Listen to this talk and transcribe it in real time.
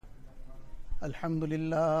الحمد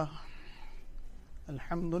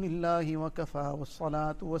لله وكفى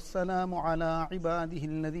والصلاة والسلام على عباده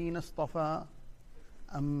الذين اصطفى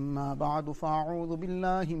أما بعد فأعوذ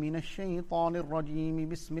بالله من الشيطان الرجيم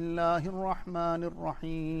بسم الله الرحمن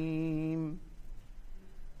الرحيم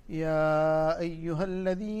يا أيها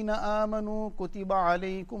الذين آمنوا كتب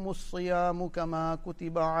عليكم الصيام كما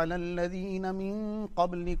كتب على الذين من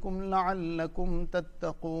قبلكم لعلكم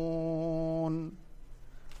تتقون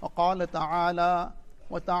وقال تعالى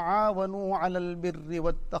وتعاونوا على البر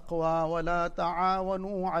والتقوى ولا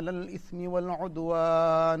تعاونوا على الإثم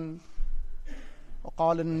والعدوان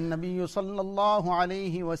وقال النبي صلى الله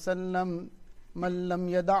عليه وسلم من لم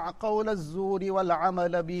يدع قول الزور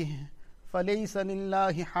والعمل به فليس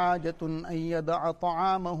لله حاجة أن يدع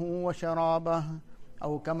طعامه وشرابه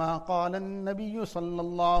أو كما قال النبي صلى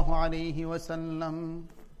الله عليه وسلم.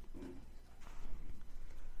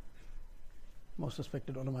 Most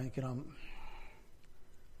respected ulama kiram,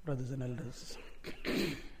 brothers and elders.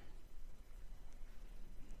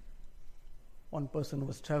 One person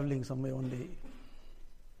was traveling somewhere one day,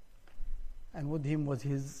 and with him was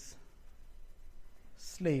his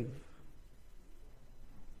slave.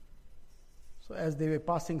 So as they were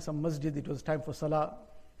passing some masjid, it was time for salah.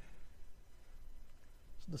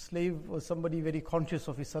 So the slave was somebody very conscious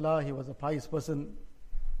of his salah. He was a pious person.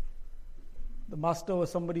 The master was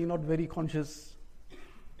somebody not very conscious.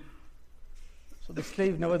 So the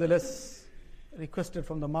slave nevertheless requested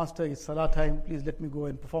from the master, it's salah time, please let me go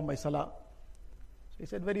and perform my salah. So he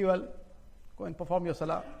said, very well, go and perform your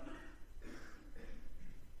salah.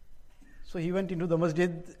 So he went into the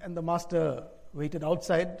masjid and the master waited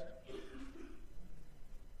outside.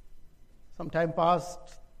 Some time passed,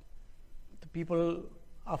 the people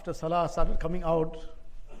after salah started coming out.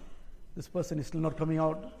 This person is still not coming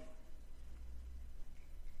out.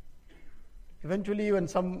 Eventually, when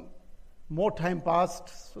some more time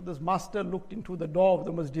passed, so this master looked into the door of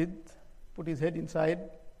the masjid, put his head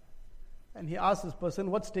inside, and he asked this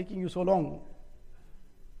person, what's taking you so long?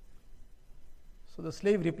 So the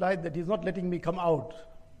slave replied that he's not letting me come out.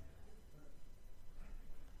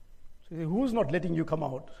 So he said, who's not letting you come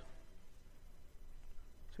out?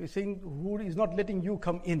 So he's saying, who is not letting you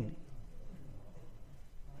come in?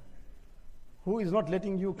 Who is not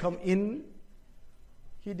letting you come in?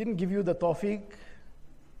 He didn't give you the tawfiq.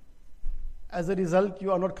 As a result,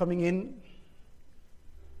 you are not coming in.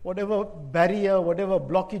 Whatever barrier, whatever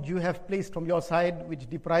blockage you have placed from your side, which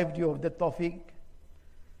deprived you of that tawfiq,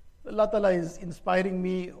 Allah Ta'ala is inspiring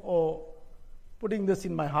me or putting this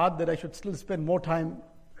in my heart that I should still spend more time.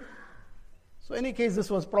 So in any case,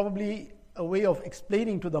 this was probably a way of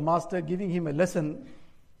explaining to the master, giving him a lesson.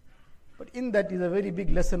 But in that is a very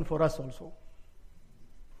big lesson for us also.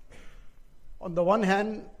 On the one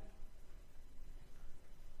hand,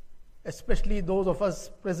 especially those of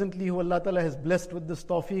us presently who Allah Ta'ala has blessed with this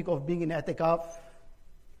tawfiq of being in i'tikaf,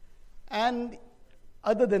 and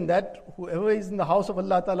other than that, whoever is in the house of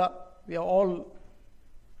Allah Ta'ala, we are all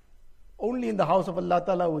only in the house of Allah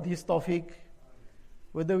Ta'ala with His tawfiq,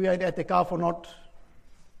 whether we are in i'tikaf or not.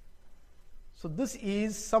 So this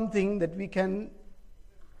is something that we can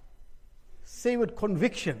say with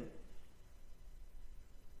conviction,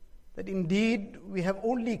 that indeed we have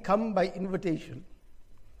only come by invitation.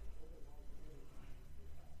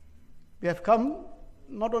 We have come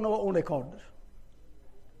not on our own accord.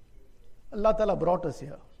 Allah Ta'ala brought us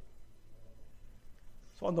here.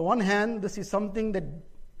 So on the one hand, this is something that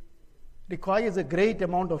requires a great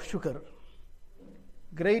amount of shukr,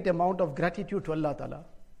 great amount of gratitude to Allah Ta'ala.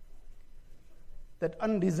 That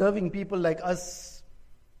undeserving people like us,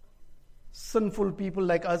 sinful people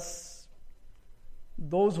like us,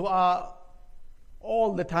 those who are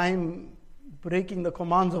all the time breaking the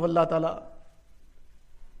commands of Allah Ta'ala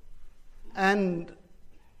and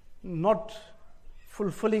not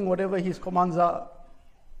fulfilling whatever His commands are,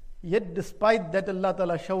 yet despite that Allah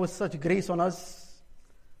Ta'ala showers such grace on us,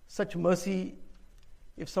 such mercy.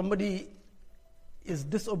 If somebody is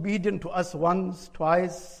disobedient to us once,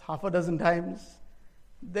 twice, half a dozen times,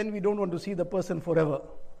 then we don't want to see the person forever.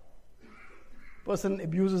 Person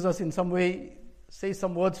abuses us in some way, says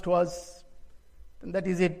some words to us, then that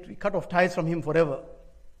is it. We cut off ties from him forever.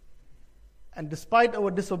 And despite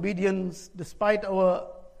our disobedience, despite our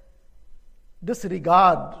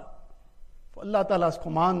disregard for Allah Ta'ala's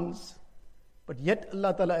commands, but yet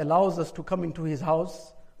Allah Ta'ala allows us to come into His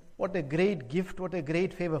house. What a great gift, what a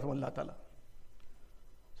great favor from Allah Ta'ala.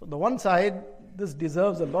 So on the one side, this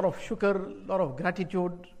deserves a lot of shukr, a lot of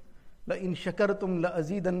gratitude. La in shakartum la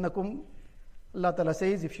azidannakum. Allah Ta'ala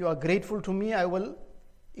says, if you are grateful to me, I will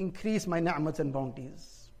increase my ni'mats and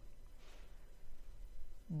bounties.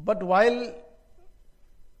 But while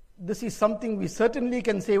this is something we certainly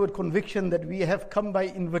can say with conviction that we have come by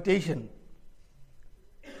invitation.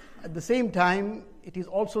 At the same time, it is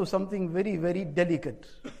also something very, very delicate.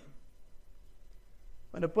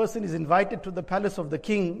 When a person is invited to the palace of the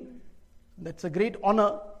king, that's a great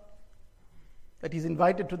honor that he's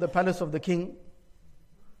invited to the palace of the king.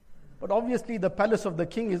 But obviously the palace of the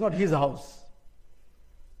king is not his house.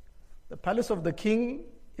 The palace of the king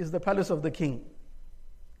is the palace of the king.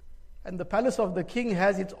 And the palace of the king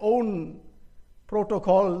has its own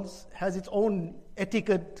protocols, has its own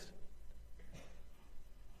etiquette.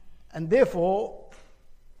 And therefore,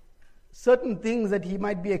 certain things that he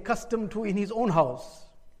might be accustomed to in his own house.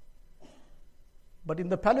 But in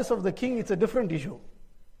the palace of the king, it's a different issue.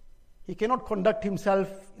 He cannot conduct himself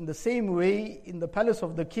in the same way in the palace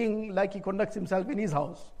of the king like he conducts himself in his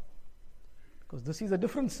house. Because this is a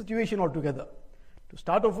different situation altogether. To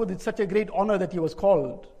start off with, it's such a great honor that he was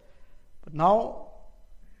called. But now,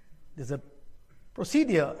 there's a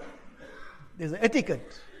procedure, there's an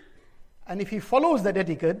etiquette. And if he follows that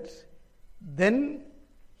etiquette, then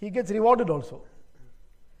he gets rewarded also.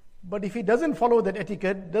 But if he doesn't follow that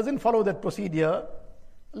etiquette, doesn't follow that procedure,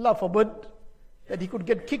 Allah forbid that he could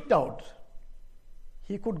get kicked out.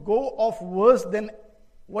 He could go off worse than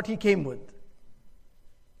what he came with.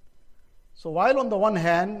 So while on the one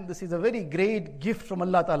hand, this is a very great gift from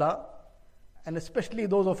Allah Ta'ala, and especially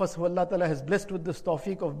those of us who Allah Ta'ala has blessed with this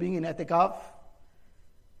tawfiq of being in i'tikaf,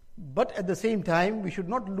 but at the same time, we should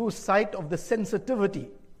not lose sight of the sensitivity.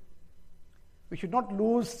 We should not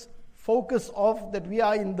lose focus of that we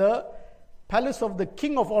are in the palace of the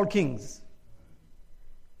king of all kings.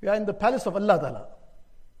 We are in the palace of Allah Ta'ala.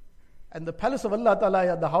 And the palace of Allah Ta'ala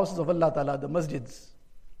are the houses of Allah Ta'ala, the masjids.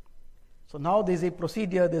 So now there's a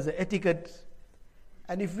procedure, there's an etiquette.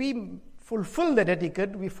 And if we fulfill that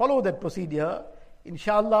etiquette, we follow that procedure,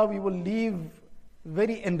 inshallah we will leave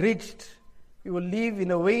very enriched. We will live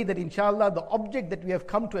in a way that inshallah the object that we have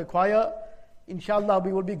come to acquire, inshallah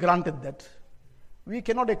we will be granted that. We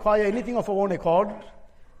cannot acquire anything of our own accord,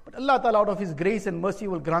 but Allah Ta'ala out of His grace and mercy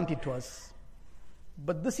will grant it to us.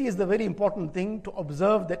 But this is the very important thing, to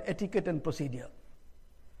observe that etiquette and procedure.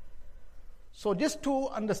 So just to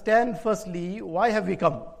understand firstly, why have we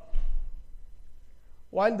come?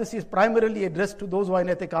 While this is primarily addressed to those who are in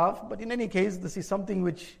i'tikaf, but in any case this is something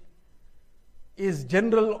which is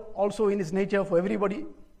general also in its nature for everybody.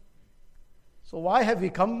 So why have we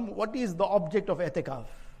come? What is the object of i'tikaf?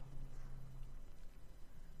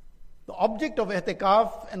 The object of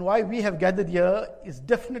i'tikaf and why we have gathered here is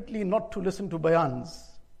definitely not to listen to bayans.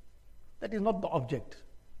 That is not the object.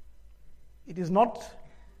 It is not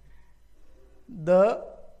the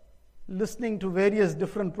listening to various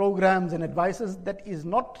different programs and advices. That is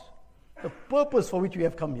not the purpose for which we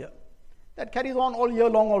have come here. That carries on all year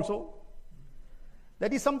long also.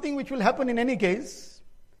 That is something which will happen in any case.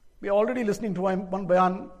 We are already listening to one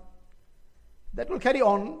bayan. That will carry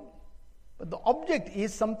on. But the object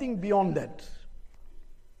is something beyond that.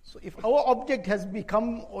 So if our object has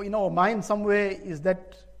become, or in our mind somewhere, is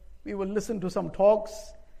that we will listen to some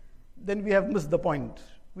talks, then we have missed the point.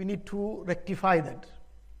 We need to rectify that.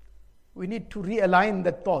 We need to realign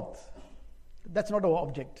that thought. That's not our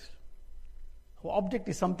object. Our object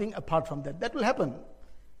is something apart from that. That will happen.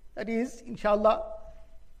 That is, inshallah,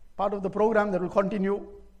 part of the program that will continue.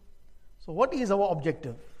 So what is our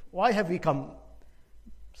objective? Why have we come?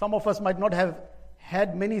 Some of us might not have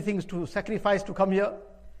had many things to sacrifice to come here,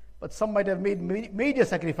 but some might have made major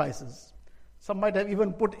sacrifices. Some might have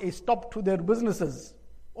even put a stop to their businesses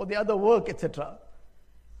or the other work, etc.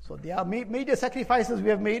 So there are major sacrifices we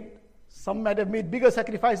have made. Some might have made bigger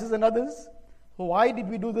sacrifices than others. So why did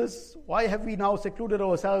we do this? Why have we now secluded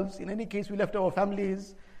ourselves? In any case, we left our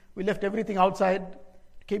families. We left everything outside.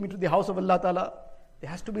 Came into the house of Allah Ta'ala. There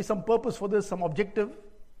has to be some purpose for this, some objective.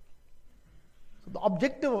 So the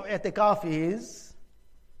objective of i'tikaf is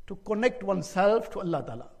to connect oneself to Allah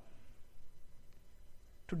Ta'ala.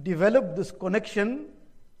 To develop this connection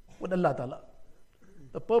with Allah Ta'ala.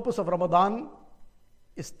 The purpose of Ramadan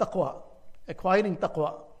is taqwa, acquiring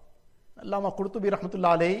taqwa. Allama Qurtubi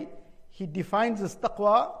rahmatullah alayhi, he defines this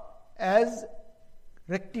taqwa as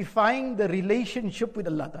rectifying the relationship with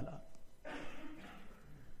Allah Ta'ala.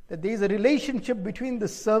 That there is a relationship between the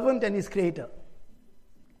servant and his creator.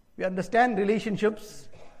 We understand relationships.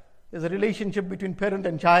 There's a relationship between parent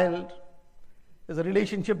and child. There's a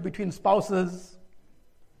relationship between spouses.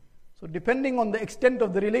 So depending on the extent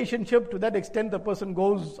of the relationship, to that extent the person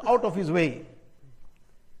goes out of his way.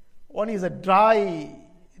 One is a dry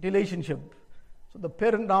relationship. So the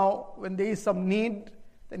parent now, when there is some need,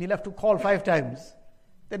 then he'll have to call 5 times.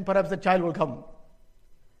 Then perhaps the child will come.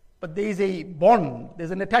 but there is a bond,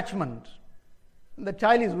 there's an attachment. And the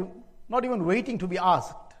child is not even waiting to be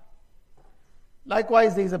asked.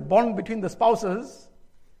 Likewise, there is a bond between the spouses.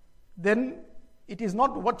 Then it is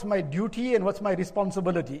not what's my duty and what's my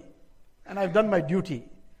responsibility, and I've done my duty.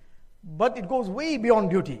 But it goes way beyond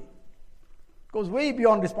duty. It goes way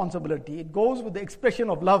beyond responsibility. It goes with the expression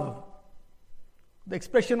of love, the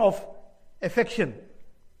expression of affection.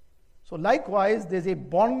 So likewise, there's a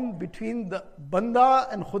bond between the Banda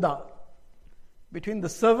and Khuda, between the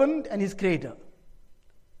servant and his creator.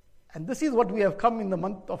 And this is what we have come in the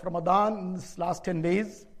month of Ramadan, in this last 10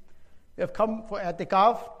 days. We have come for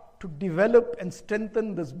i'tikaf to develop and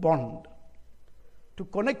strengthen this bond, to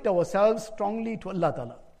connect ourselves strongly to Allah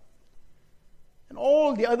Ta'ala. And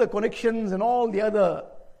all the other connections and all the other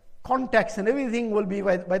contacts and everything will be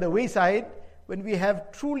by the wayside when we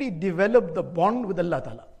have truly developed the bond with Allah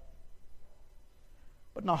Ta'ala.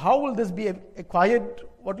 But now how will this be acquired?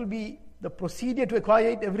 What will be the procedure to acquire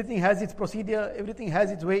it? Everything has its procedure, everything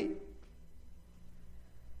has its way.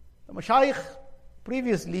 The Mashayikh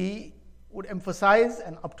previously would emphasize,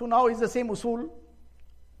 and up to now is the same usul,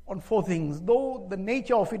 on 4 things, though the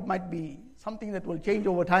nature of it might be something that will change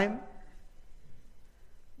over time.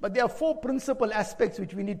 But there are 4 principal aspects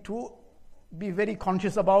which we need to be very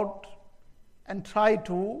conscious about and try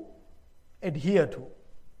to adhere to.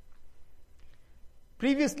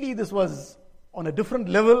 Previously, this was on a different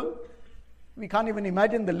level. We can't even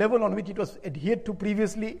imagine the level on which it was adhered to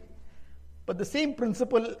previously. But the same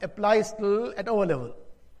principle applies still at our level.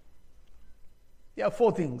 There are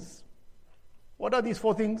 4 things. What are these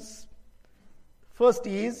 4 things? First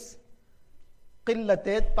is qillat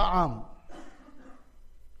ta'am.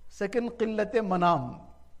 Second, qillat manam.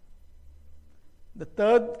 The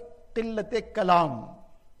third, qillat kalam.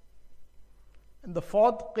 And the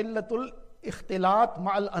fourth, qillatul ikhtilat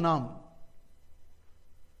ma'al anam.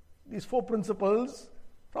 These 4 principles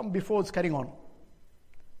from before is carrying on.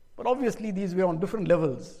 But obviously these were on different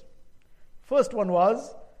levels. First one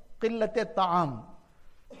was qillat ta'am.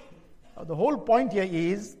 Now the whole point here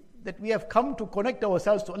is that we have come to connect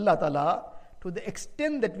ourselves to Allah Ta'ala to the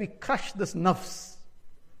extent that we crush this nafs,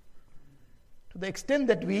 to the extent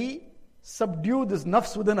that we subdue this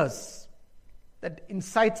nafs within us that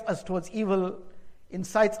incites us towards evil,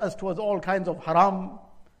 incites us towards all kinds of haram.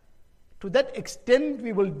 To that extent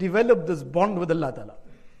we will develop this bond with Allah Ta'ala.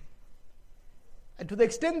 And to the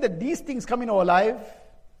extent that these things come in our life,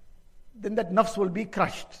 then that nafs will be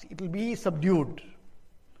crushed, it will be subdued.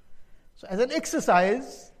 So as an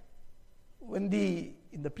exercise, in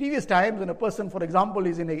the previous times, when a person, for example,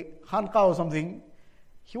 is in a khanqa or something,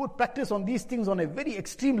 he would practice on these things on a very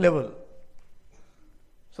extreme level,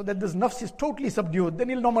 so that this nafs is totally subdued, then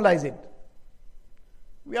he'll normalize it.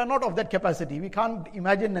 We are not of that capacity. We can't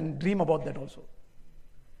imagine and dream about that also.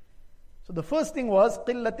 So the first thing was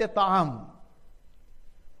qillat ta'am,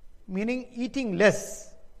 meaning eating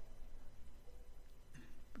less.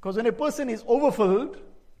 Because when a person is overfilled,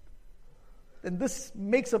 then this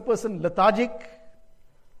makes a person lethargic,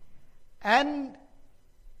 and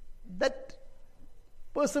that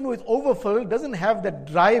person who is overfilled doesn't have that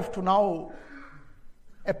drive to now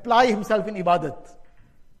apply himself in ibadat.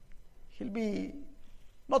 He'll be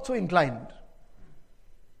not so inclined.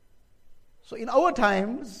 So in our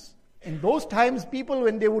times, in those times, people,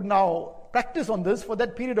 when they would now practice on this for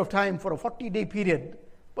that period of time, for a 40-day period,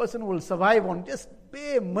 person will survive on just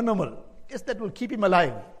bare minimal, just that will keep him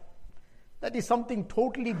alive. That is something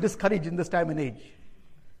totally discouraged in this time and age.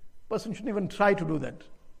 Person shouldn't even try to do that.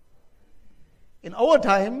 In our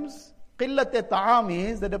times, qillat ta'am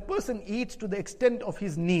is that a person eats to the extent of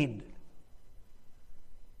his need.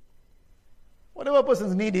 Whatever a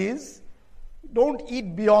person's need is, don't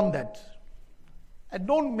eat beyond that. And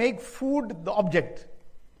don't make food the object.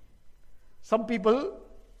 Some people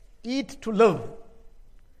eat to live.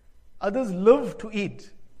 Others live to eat.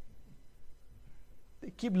 They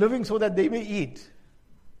keep living so that they may eat.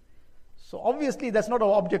 So obviously that's not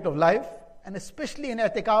our object of life. And especially in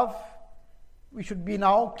i'tikaf, we should be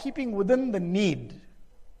now keeping within the need.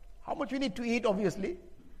 How much we need to eat, obviously.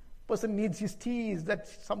 Person needs his tea, is that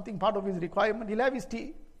something part of his requirement? He'll have his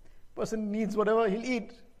tea. Person needs whatever, he'll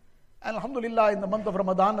eat. And alhamdulillah, in the month of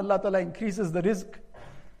Ramadan, Allah Ta'ala increases the rizq,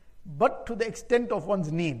 but to the extent of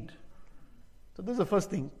one's need. So this is the first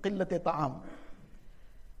thing, qillat ta'am.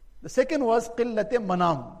 The second was qillat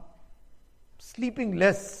manam, sleeping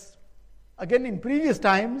less. Again, in previous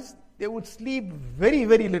times, they would sleep very,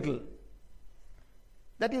 very little.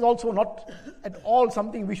 That is also not at all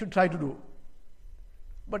something we should try to do.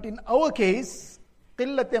 But in our case,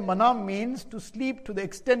 qillat manam means to sleep to the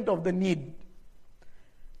extent of the need.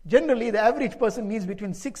 Generally, the average person needs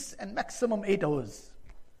between 6 and maximum 8 hours.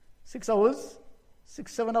 6 hours,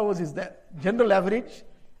 7 hours is the general average.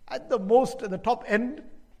 At the most, at the top end,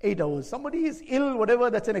 8 hours. Somebody is ill, whatever,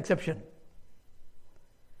 that's an exception.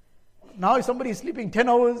 Now, if somebody is sleeping 10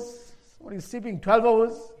 hours, somebody is sleeping 12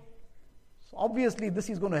 hours, so obviously this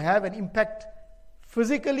is going to have an impact.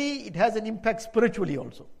 Physically, it has an impact spiritually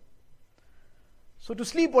also. So to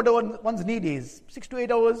sleep, whatever one's need is, 6 to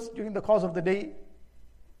 8 hours during the course of the day.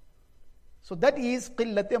 So that is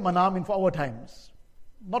qillat manam for our times.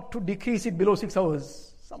 Not to decrease it below 6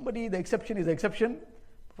 hours. Somebody, the exception is the exception.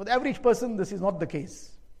 For the average person, this is not the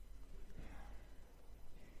case.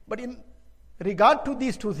 But in regard to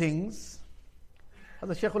these two things,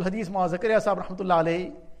 Hazrat Shaykh al-Hadith Mu'adh Zakaria Sahib Rahmatullah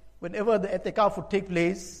Alayhi, whenever the i'tikaf would take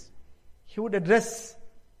place, he would address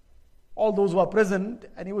all those who are present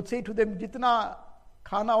and he would say to them, Jitna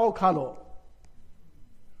khana ho khalo,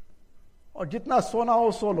 or jitna sona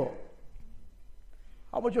ho solo.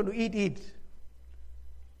 How much you want to eat.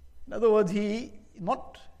 In other words, he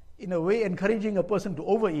not in a way encouraging a person to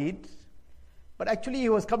overeat, but actually he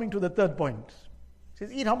was coming to the third point. He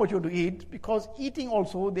says, eat how much you want to eat, because eating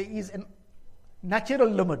also there is a natural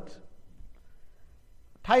limit.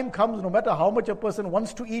 Time comes, no matter how much a person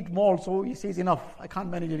wants to eat more also, he says, enough, I can't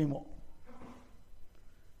manage anymore.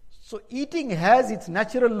 So eating has its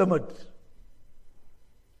natural limit.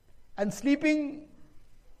 And sleeping,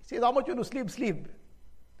 he says, how much you want to sleep? Sleep.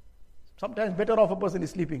 Sometimes better off a person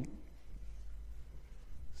is sleeping.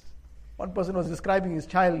 One person was describing his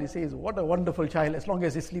child, he says, what a wonderful child, as long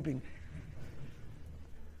as he's sleeping.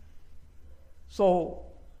 So,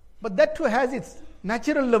 but that too has its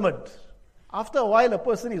natural limit. After a while, a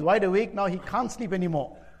person is wide awake, now he can't sleep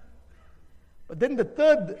anymore. But then the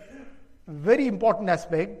third very important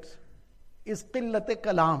aspect is qillat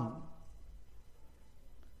kalam.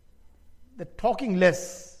 The talking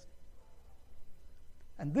less.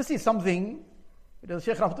 And this is something, because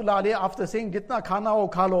Shaykh Rahmatullah Alayhi, after saying, Jitna khana ho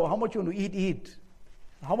khalo, how much you want to eat, eat.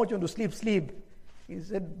 How much you want to sleep, sleep. He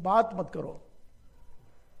said, baat mat karo.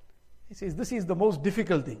 He says, this is the most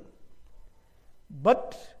difficult thing.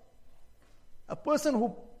 But a person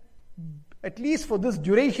who, at least for this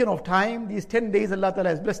duration of time, these 10 days Allah Ta'ala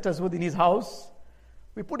has blessed us with in His house,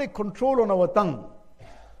 we put a control on our tongue.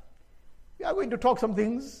 We are going to talk some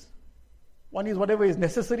things. One is whatever is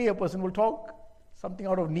necessary, a person will talk. Something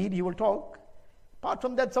out of need, he will talk. Apart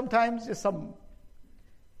from that, sometimes just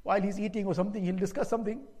while he's eating or something, he'll discuss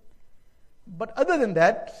something. But other than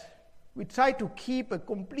that, we try to keep a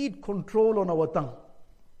complete control on our tongue.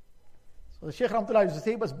 So the Shaykh Rahmatullah used to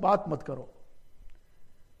say, bas baat mat karo.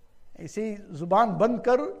 He says, Zuban band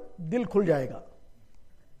kar, dil khul jayega.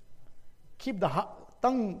 Keep the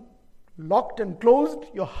tongue locked and closed,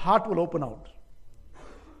 your heart will open out.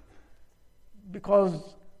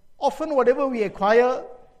 Because often whatever we acquire,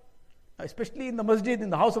 especially in the masjid, in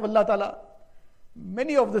the house of Allah Ta'ala,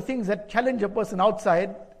 many of the things that challenge a person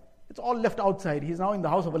outside, it's all left outside. He's now in the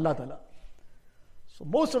house of Allah Ta'ala. So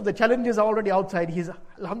most of the challenges are already outside. He's,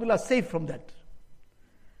 alhamdulillah, safe from that.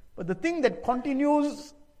 But the thing that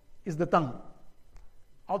continues is the tongue.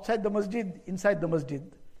 Outside the masjid, inside the masjid.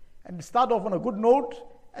 And start off on a good note,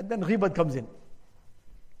 and then ghibat comes in.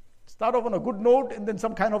 Start off on a good note, and then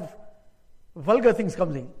some kind of vulgar things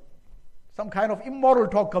comes in. Some kind of immoral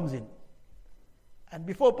talk comes in. And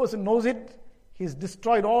before a person knows it, he's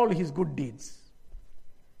destroyed all his good deeds.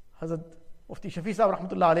 Hazrat Mufti Shafi Sahib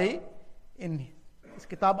Rahmatullah Alayhi, in his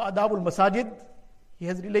Kitab Adabul Masajid, he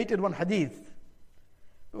has related one hadith.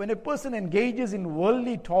 When a person engages in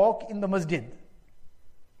worldly talk in the masjid,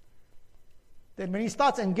 then when he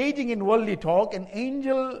starts engaging in worldly talk, an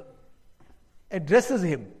angel addresses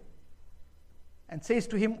him and says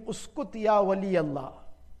to him, Uskut ya wali Allah.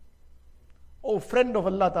 Oh friend of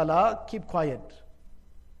Allah Ta'ala, keep quiet.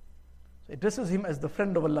 So addresses him as the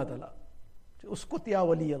friend of Allah Ta'ala. Uskut ya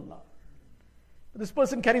wali Allah. This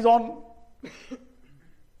person carries on.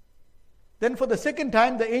 Then for the second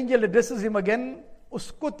time, the angel addresses him again,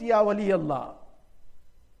 Uskut ya wali Allah.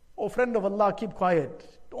 Oh friend of Allah, keep quiet.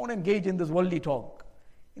 Don't engage in this worldly talk,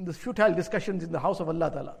 in this futile discussions in the house of Allah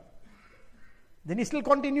Ta'ala. Then he still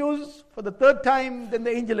continues. For the third time, then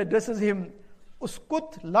the angel addresses him,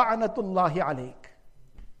 Uskut la'anatullahi alayk.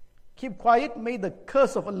 Keep quiet, may the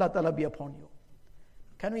curse of Allah Ta'ala be upon you.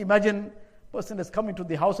 Can we imagine a person has come into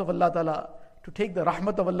the house of Allah Ta'ala to take the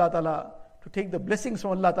rahmat of Allah Ta'ala, to take the blessings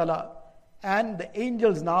from Allah Ta'ala, and the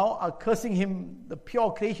angels now are cursing him, the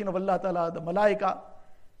pure creation of Allah Ta'ala, the malaika,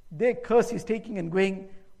 their curse is taking and going.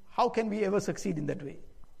 How can we ever succeed in that way?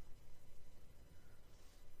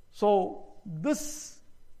 So this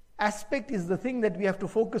aspect is the thing that we have to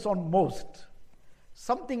focus on most.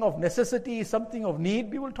 something of necessity, something of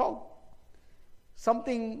need, we will talk.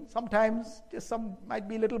 Something, sometimes, might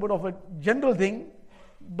be a little bit of a general thing,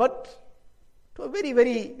 but to a very,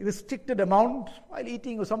 very restricted amount, while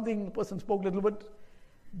eating or something, the person spoke a little bit,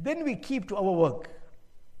 then we keep to our work.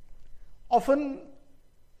 Often,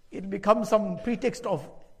 it becomes some pretext of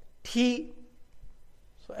tea,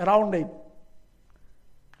 so around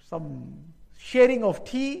some sharing of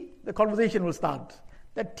tea, the conversation will start.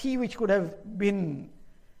 That tea which could have been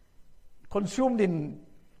consumed in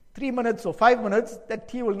 3 minutes or 5 minutes, that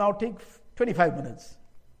tea will now take 25 minutes.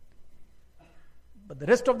 But the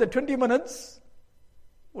rest of the 20 minutes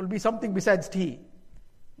will be something besides tea.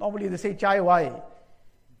 Normally they say chai, why?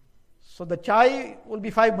 So the chai will be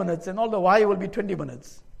 5 minutes and all the why will be 20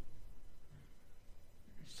 minutes.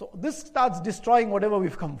 So this starts destroying whatever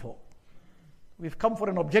we've come for. We've come for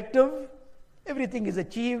an objective. Everything is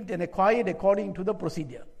achieved and acquired according to the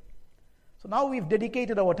procedure. So now we've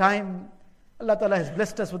dedicated our time. Allah Ta'ala has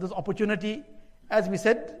blessed us with this opportunity. As we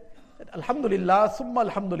said, that Alhamdulillah, Summa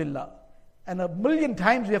Alhamdulillah. And 1,000,000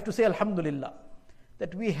 times we have to say Alhamdulillah.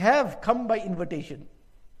 That we have come by invitation.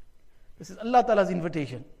 This is Allah Ta'ala's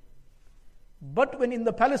invitation. But when in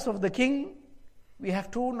the palace of the king, we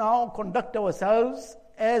have to now conduct ourselves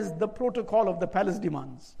as the protocol of the palace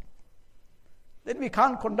demands. Then we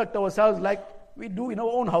can't conduct ourselves like we do in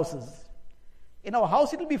our own houses. In our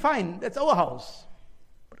house, it will be fine. That's our house.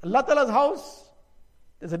 But Allah Ta'ala's house,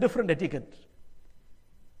 there's a different etiquette.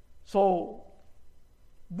 So,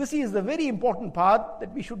 this is the very important part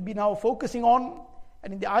that we should be now focusing on.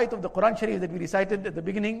 And in the ayat of the Quran Sharif that we recited at the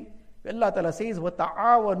beginning, where Allah Ta'ala says,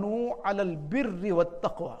 وَتَعَاوَنُوا عَلَى الْبِرِّ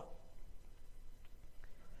وَالتَّقْوَى.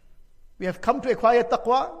 We have come to acquire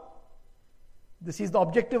taqwa. This is the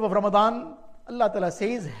objective of Ramadan. Allah Ta'ala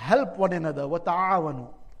says, help one another.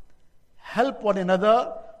 وَتَعَاوَنُوا. Help one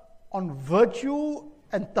another on virtue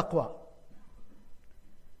and taqwa.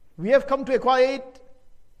 We have come to acquire it.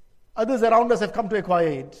 Others around us have come to acquire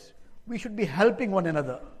it. We should be helping one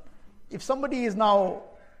another. If somebody is now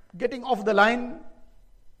getting off the line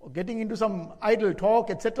or getting into some idle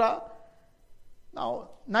talk, etc., now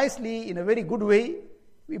nicely, in a very good way,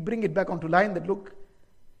 we bring it back onto line that look,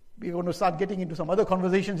 we're going to start getting into some other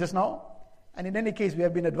conversations just now. And in any case, we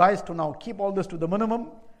have been advised to now keep all this to the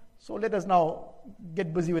minimum. So let us now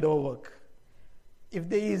get busy with our work. If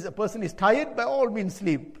there is a person is tired, by all means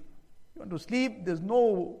sleep. You want to sleep, there's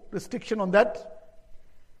no restriction on that.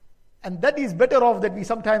 And that is better off that we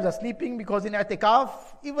sometimes are sleeping, because in i'tikaf,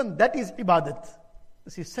 even that is ibadat.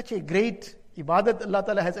 This is such a great ibadat Allah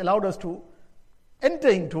Ta'ala has allowed us to enter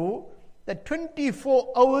into, that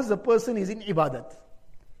 24 hours a person is in ibadat.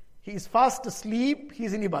 He is fast asleep, he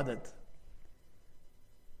is in ibadat.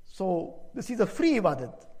 So this is a free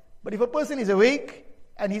ibadat. But if a person is awake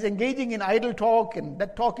and he's engaging in idle talk, and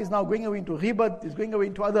that talk is now going away into ghibat, is going away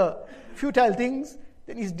into other futile things,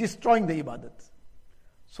 then he's destroying the ibadat.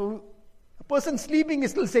 So a person sleeping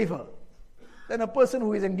is still safer than a person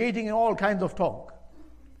who is engaging in all kinds of talk.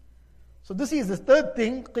 So this is the third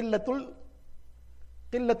thing, qillatul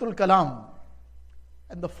kalam.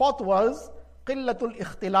 And the fourth was qillatul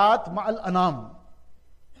ikhtilat ma'al anam.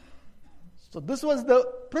 So this was the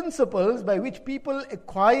principles by which people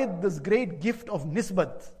acquired this great gift of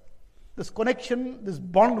nisbat, this connection, this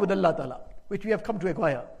bond with Allah Ta'ala, which we have come to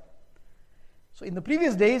acquire. So in the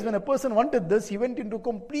previous days, when a person wanted this, he went into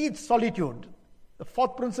complete solitude. The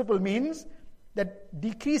fourth principle means that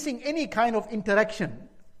decreasing any kind of interaction,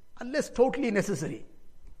 unless totally necessary.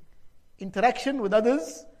 Interaction with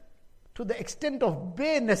others to the extent of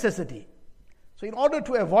bare necessity. So in order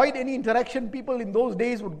to avoid any interaction, people in those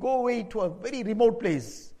days would go away to a very remote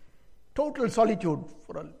place, total solitude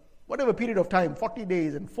for whatever period of time, 40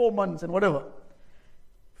 days and 4 months and whatever.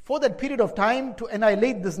 For that period of time, to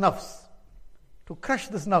annihilate this nafs, to crush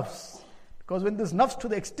this nafs. Because when this nafs, to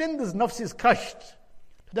the extent this nafs is crushed,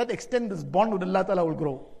 to that extent this bond with Allah Ta'ala will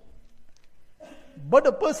grow. But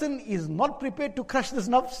a person is not prepared to crush this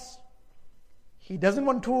nafs. He doesn't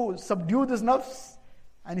want to subdue this nafs,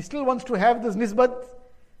 and he still wants to have this nisbat,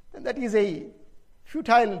 then that is a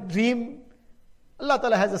futile dream. Allah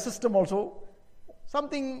Ta'ala has a system also.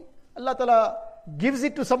 Something Allah Ta'ala gives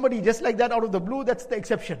it to somebody just like that out of the blue, that's the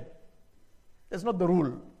exception. That's not the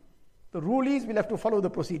rule. The rule is we'll have to follow the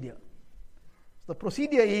procedure. So the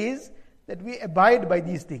procedure is that we abide by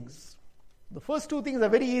these things. The first two things are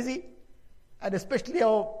very easy, and especially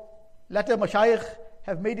our latter mashayikh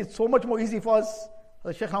have made it so much more easy for us.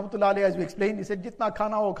 The Shaykh Rahmatullah Alayhi, as we explained, he said, Jitna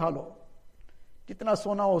khana ho kha lo, jitna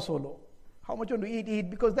sona ho so lo. How much you want to eat,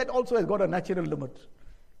 because that also has got a natural limit.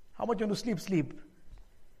 How much you want to sleep.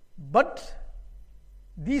 But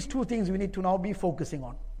These two things we need to now be focusing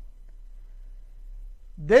on.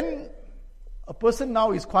 Then a person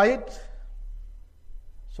now is quiet.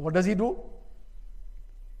 So what does he do?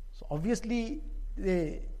 So obviously,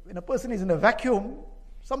 when a person is in a vacuum,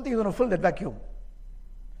 something is going to fill that vacuum.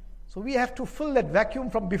 So we have to fill that vacuum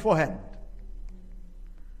from beforehand.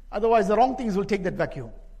 Otherwise, the wrong things will take that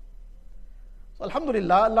vacuum. So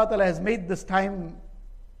alhamdulillah, Allah Ta'ala has made this time,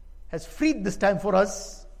 has freed this time for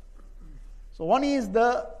us. So one is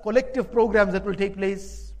the collective programs that will take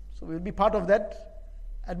place. So we will be part of that.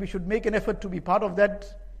 And we should make an effort to be part of that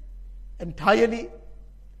entirely.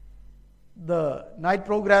 The night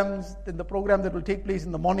programs, then the program that will take place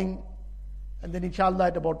in the morning. And then inshallah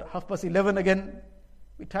at about 11:30 again.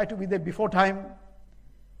 We try to be there before time.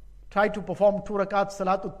 Try to perform 2 rakats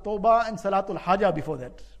Salatul Tawbah and Salatul Hajah before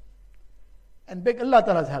that. And beg Allah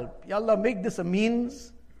Ta'ala's help. Ya Allah, make this a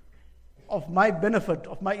means of my benefit,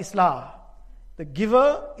 of my islah. The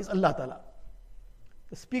giver is Allah Ta'ala.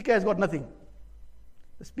 The speaker has got nothing.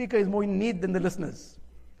 The speaker is more in need than the listeners.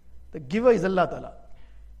 The giver is Allah Ta'ala.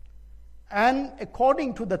 And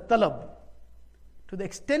according to the talab, to the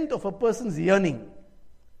extent of a person's yearning,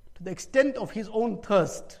 to the extent of his own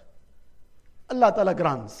thirst, Allah Ta'ala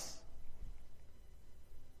grants.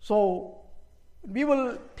 So, we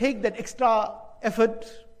will take that extra effort,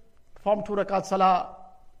 perform 2 rakat salah,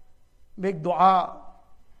 make dua,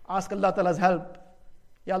 ask Allah Ta'ala's help.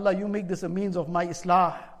 Ya Allah, you make this a means of my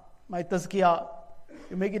islah, my tazkiyah.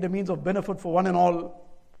 You make it a means of benefit for one and all,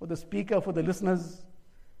 for the speaker, for the listeners.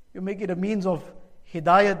 You make it a means of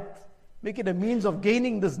hidayat. Make it a means of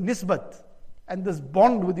gaining this nisbat and this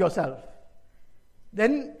bond with yourself.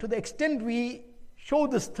 Then, to the extent we show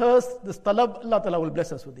this thirst, this talab, Allah Ta'ala will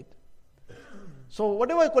bless us with it. So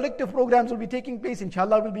whatever collective programs will be taking place,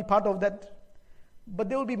 inshallah, will be part of that. But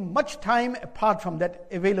there will be much time apart from that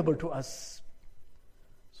available to us.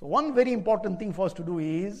 So one very important thing for us to do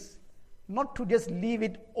is not to just leave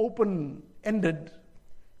it open-ended.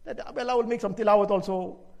 That I will make some tilawat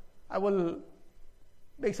also. I will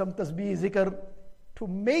make some tasbih, zikr. To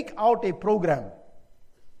make out a program.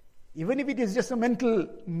 Even if it is just a mental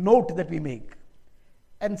note that we make.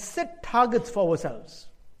 And set targets for ourselves.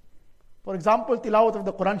 For example, tilawat of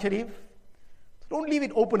the Quran Sharif. Don't leave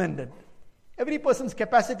it open-ended. Every person's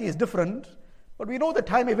capacity is different, but we know the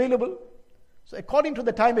time available. So according to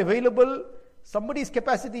the time available, somebody's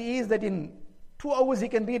capacity is that in 2 hours he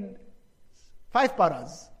can read 5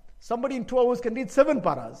 paras. Somebody in 2 hours can read 7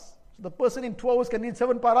 paras. So the person in 2 hours can read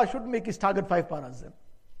 7 paras should make his target 5 paras then.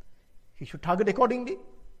 He should target accordingly.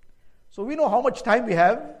 So we know how much time we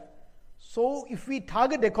have. So if we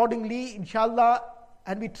target accordingly, inshallah,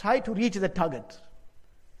 and we try to reach that target,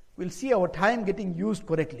 we'll see our time getting used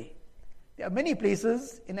correctly. There are many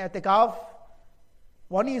places in i'tikaf.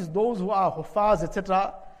 One is those who are huffaz,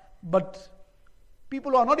 etc. But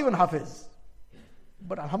people who are not even hafiz.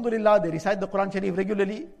 But alhamdulillah, they recite the Quran Sharif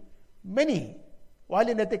regularly. Many, while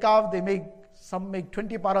in i'tikaf, some make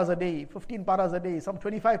 20 paras a day, 15 paras a day, some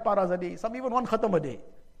 25 paras a day, some even 1 khatam a day.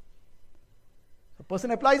 The person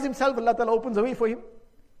applies himself, Allah Ta'ala opens a way for him.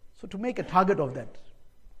 So to make a target of that.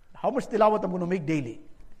 How much tilawat I'm going to make daily.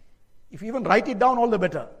 If you even write it down, all the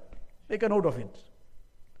better. Make a note of it.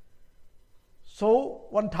 So,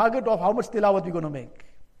 one target of how much tilawat we're going to make.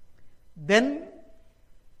 Then,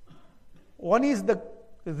 one is the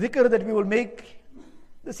zikr that we will make.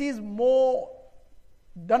 This is more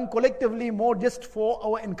done collectively, more just for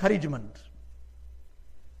our encouragement.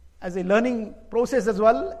 As a learning process as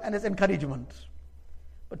well, and as encouragement.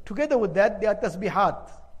 But together with that, there are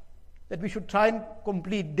tasbihat that we should try and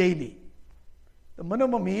complete daily. The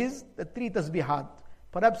minimum is the 3 tasbihat.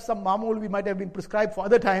 Perhaps some mamul we might have been prescribed for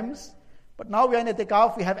other times, but now we are in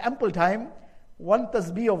i'tikaf, we have ample time. 1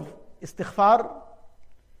 tasbih of istighfar.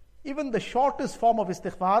 Even the shortest form of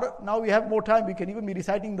istighfar, now we have more time, we can even be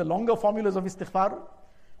reciting the longer formulas of istighfar.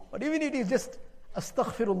 But even it is just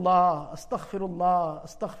astaghfirullah, astaghfirullah,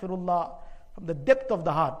 astaghfirullah, from the depth of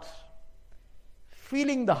the heart.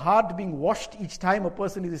 Feeling the heart being washed each time a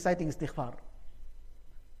person is reciting istighfar.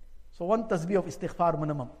 So 1 tasbih of istighfar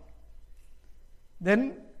minimum.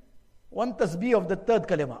 Then 1 tasbih of the 3rd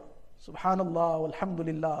kalima. Subhanallah,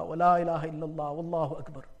 walhamdulillah, wa la ilaha illallah, wallahu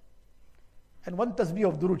akbar. And 1 tasbih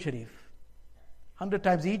of Durood Sharif. 100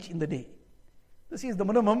 times each in the day. This is the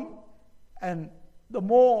minimum, and the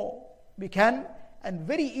more we can, and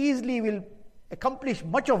very easily we'll accomplish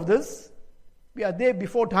much of this. We are there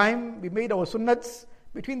before time, we made our sunnats.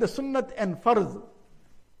 Between the sunnat and farz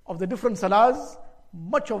of the different salahs,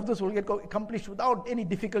 much of this will get accomplished without any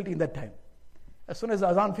difficulty in that time. As soon as the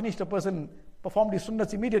azan finished, a person performed his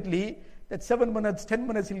sunnats immediately, that 7 minutes, 10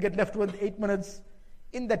 minutes he'll get left with, 8 minutes,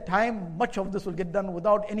 in that time, much of this will get done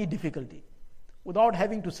without any difficulty, without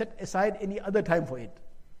having to set aside any other time for it.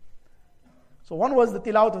 So one was the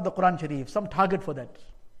tilawat of the Quran Sharif, some target for that.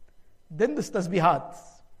 Then this tasbihat.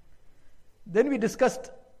 Then we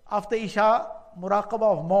discussed after Isha,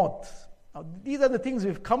 muraqabah of maut. Now these are the things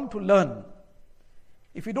we've come to learn.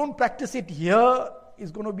 If we don't practice it here,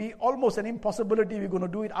 it's going to be almost an impossibility. We're going to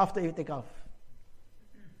do it after i'tikaf.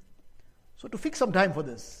 So to fix some time for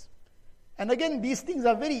this. And again, these things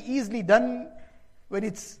are very easily done when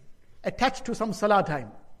it's attached to some salah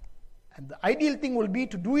time. And the ideal thing will be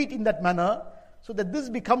to do it in that manner so that this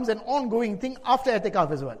becomes an ongoing thing after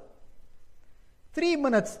i'tikaf as well. 3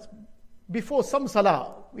 minutes before some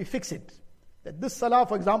salah, we fix it. That this salah,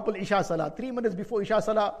 for example, Isha salah, 3 minutes before Isha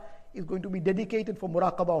salah is going to be dedicated for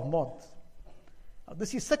muraqabah of maut. Now,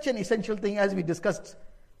 this is such an essential thing, as we discussed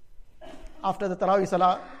after the Tarawih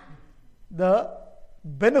salah, the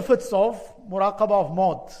benefits of muraqabah of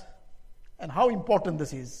maut and how important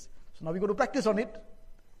this is. So now we're going to practice on it.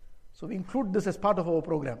 So we include this as part of our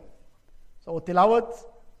program. So our tilawat,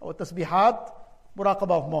 our tasbihat,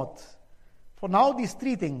 muraqabah of maut. For now, these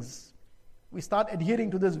 3 things, we start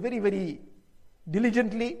adhering to this very, very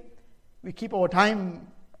diligently. We keep our time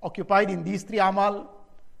occupied in these 3 amal,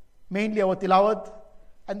 mainly our tilawat,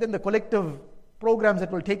 and then the collective programs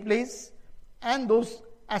that will take place, and those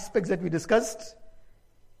aspects that we discussed.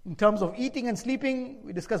 In terms of eating and sleeping,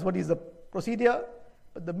 we discussed what is the procedure,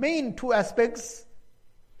 but the main 2 aspects,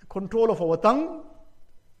 the control of our tongue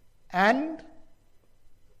and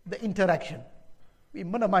the interaction. We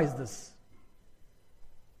minimize this.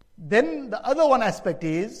 Then the other one aspect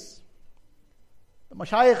is, the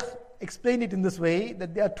mashayikh explained it in this way,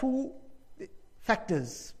 that there are 2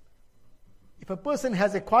 factors. If a person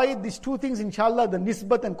has acquired these 2 things, inshallah, the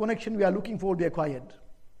nisbat and connection we are looking for will be acquired.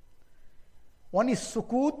 One is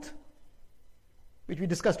sukut, which we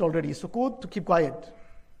discussed already. Sukut, to keep quiet.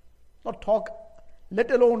 Not talk,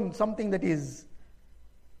 let alone something that is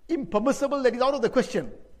impermissible, that is out of the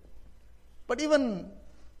question. But even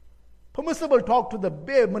permissible talk to the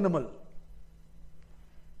bare minimal.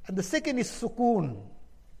 And the second is sukoon.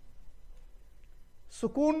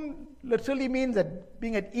 Sukoon literally means that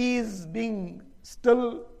being at ease, being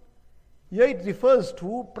still. Here it refers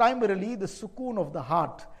to primarily the sukoon of the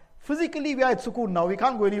heart. Physically we are at sukoon now, we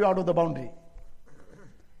can't go anywhere out of the boundary.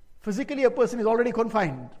 Physically a person is already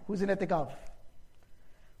confined, who's in i'tikaf.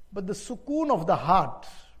 But the sukoon of the heart,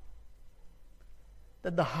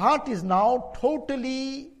 that the heart is now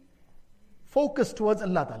totally focused towards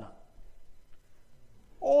Allah Ta'ala.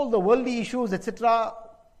 All the worldly issues, etc.,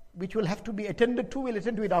 which will have to be attended to, we'll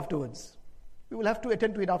attend to it afterwards. We will have to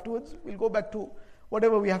attend to it afterwards. We'll go back to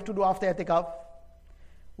whatever we have to do after i'tikaf.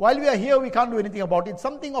 While we are here, we can't do anything about it.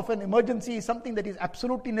 Something of an emergency, something that is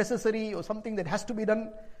absolutely necessary, or something that has to be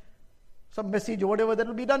done, some message or whatever, that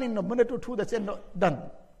will be done in a minute or 2, that's done.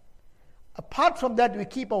 Apart from that, we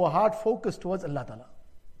keep our heart focused towards Allah Ta'ala.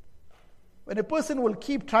 When a person will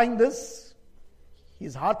keep trying this,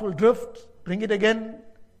 his heart will drift, bring it again,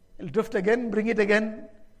 he'll drift again, bring it again.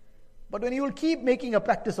 But when he will keep making a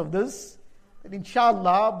practice of this, then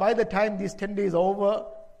inshallah, by the time these 10 days are over,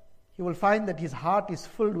 he will find that his heart is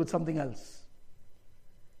filled with something else.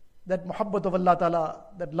 That muhabbat of Allah Ta'ala,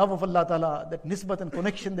 that love of Allah Ta'ala, that nisbat and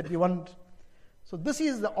connection that we want. So this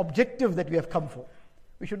is the objective that we have come for.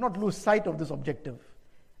 We should not lose sight of this objective.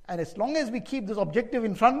 And as long as we keep this objective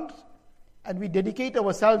in front, and we dedicate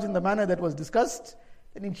ourselves in the manner that was discussed,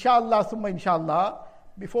 then inshallah, thumma inshallah,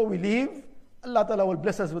 before we leave, Allah Ta'ala will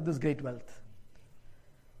bless us with this great wealth.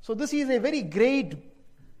 So this is a very great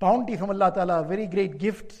bounty from Allah Ta'ala, a very great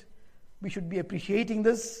gift. We should be appreciating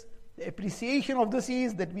this. The appreciation of this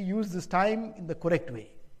is that we use this time in the correct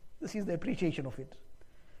way. This is the appreciation of it.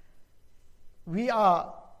 We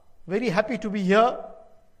are very happy to be here.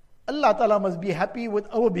 Allah Ta'ala must be happy with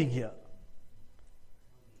our being here.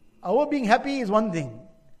 Our being happy is one thing.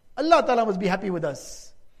 Allah Ta'ala must be happy with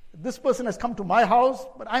us. This person has come to my house,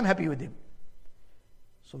 but I'm happy with him.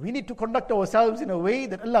 So we need to conduct ourselves in a way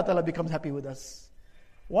that Allah Ta'ala becomes happy with us.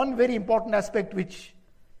 One very important aspect which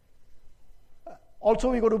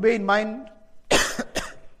also we got to bear in mind,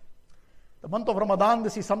 the month of Ramadan,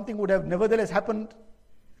 this is something would have nevertheless happened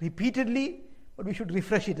repeatedly, but we should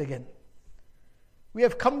refresh it again. We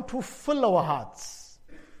have come to fill our hearts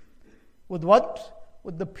with what?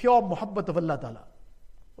 With the pure muhabbat of Allah Ta'ala,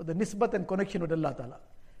 with the nisbat and connection with Allah Ta'ala.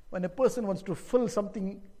 When a person wants to fill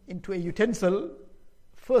something into a utensil,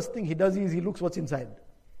 first thing he does is he looks what's inside.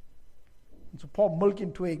 And so pour milk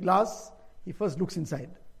into a glass, he first looks inside.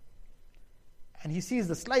 And he sees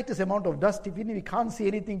the slightest amount of dust, even if he can't see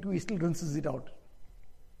anything to, he still rinses it out.